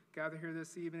gather here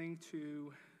this evening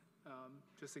to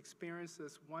just experience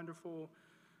this wonderful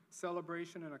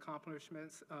celebration and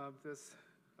accomplishments of this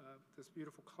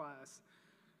beautiful class.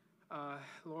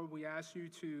 Lord, we ask you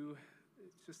to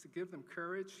give them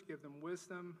courage, give them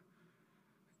wisdom,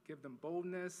 give them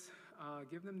boldness,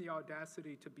 give them the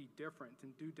audacity to be different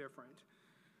and do different.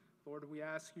 Lord, we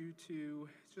ask you to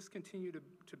just continue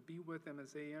to be with them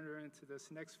as they enter into this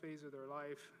next phase of their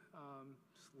life.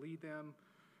 Just lead them,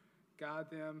 guide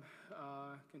them,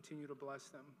 continue to bless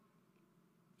them.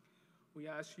 We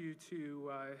ask you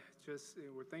to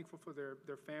we're thankful for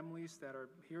their families that are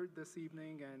here this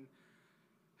evening and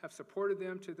have supported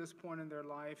them to this point in their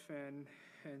life, and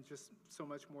just so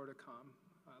much more to come.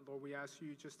 Lord, we ask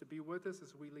you just to be with us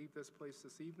as we leave this place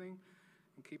this evening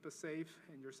and keep us safe.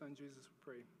 In your son Jesus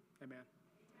we pray. Amen.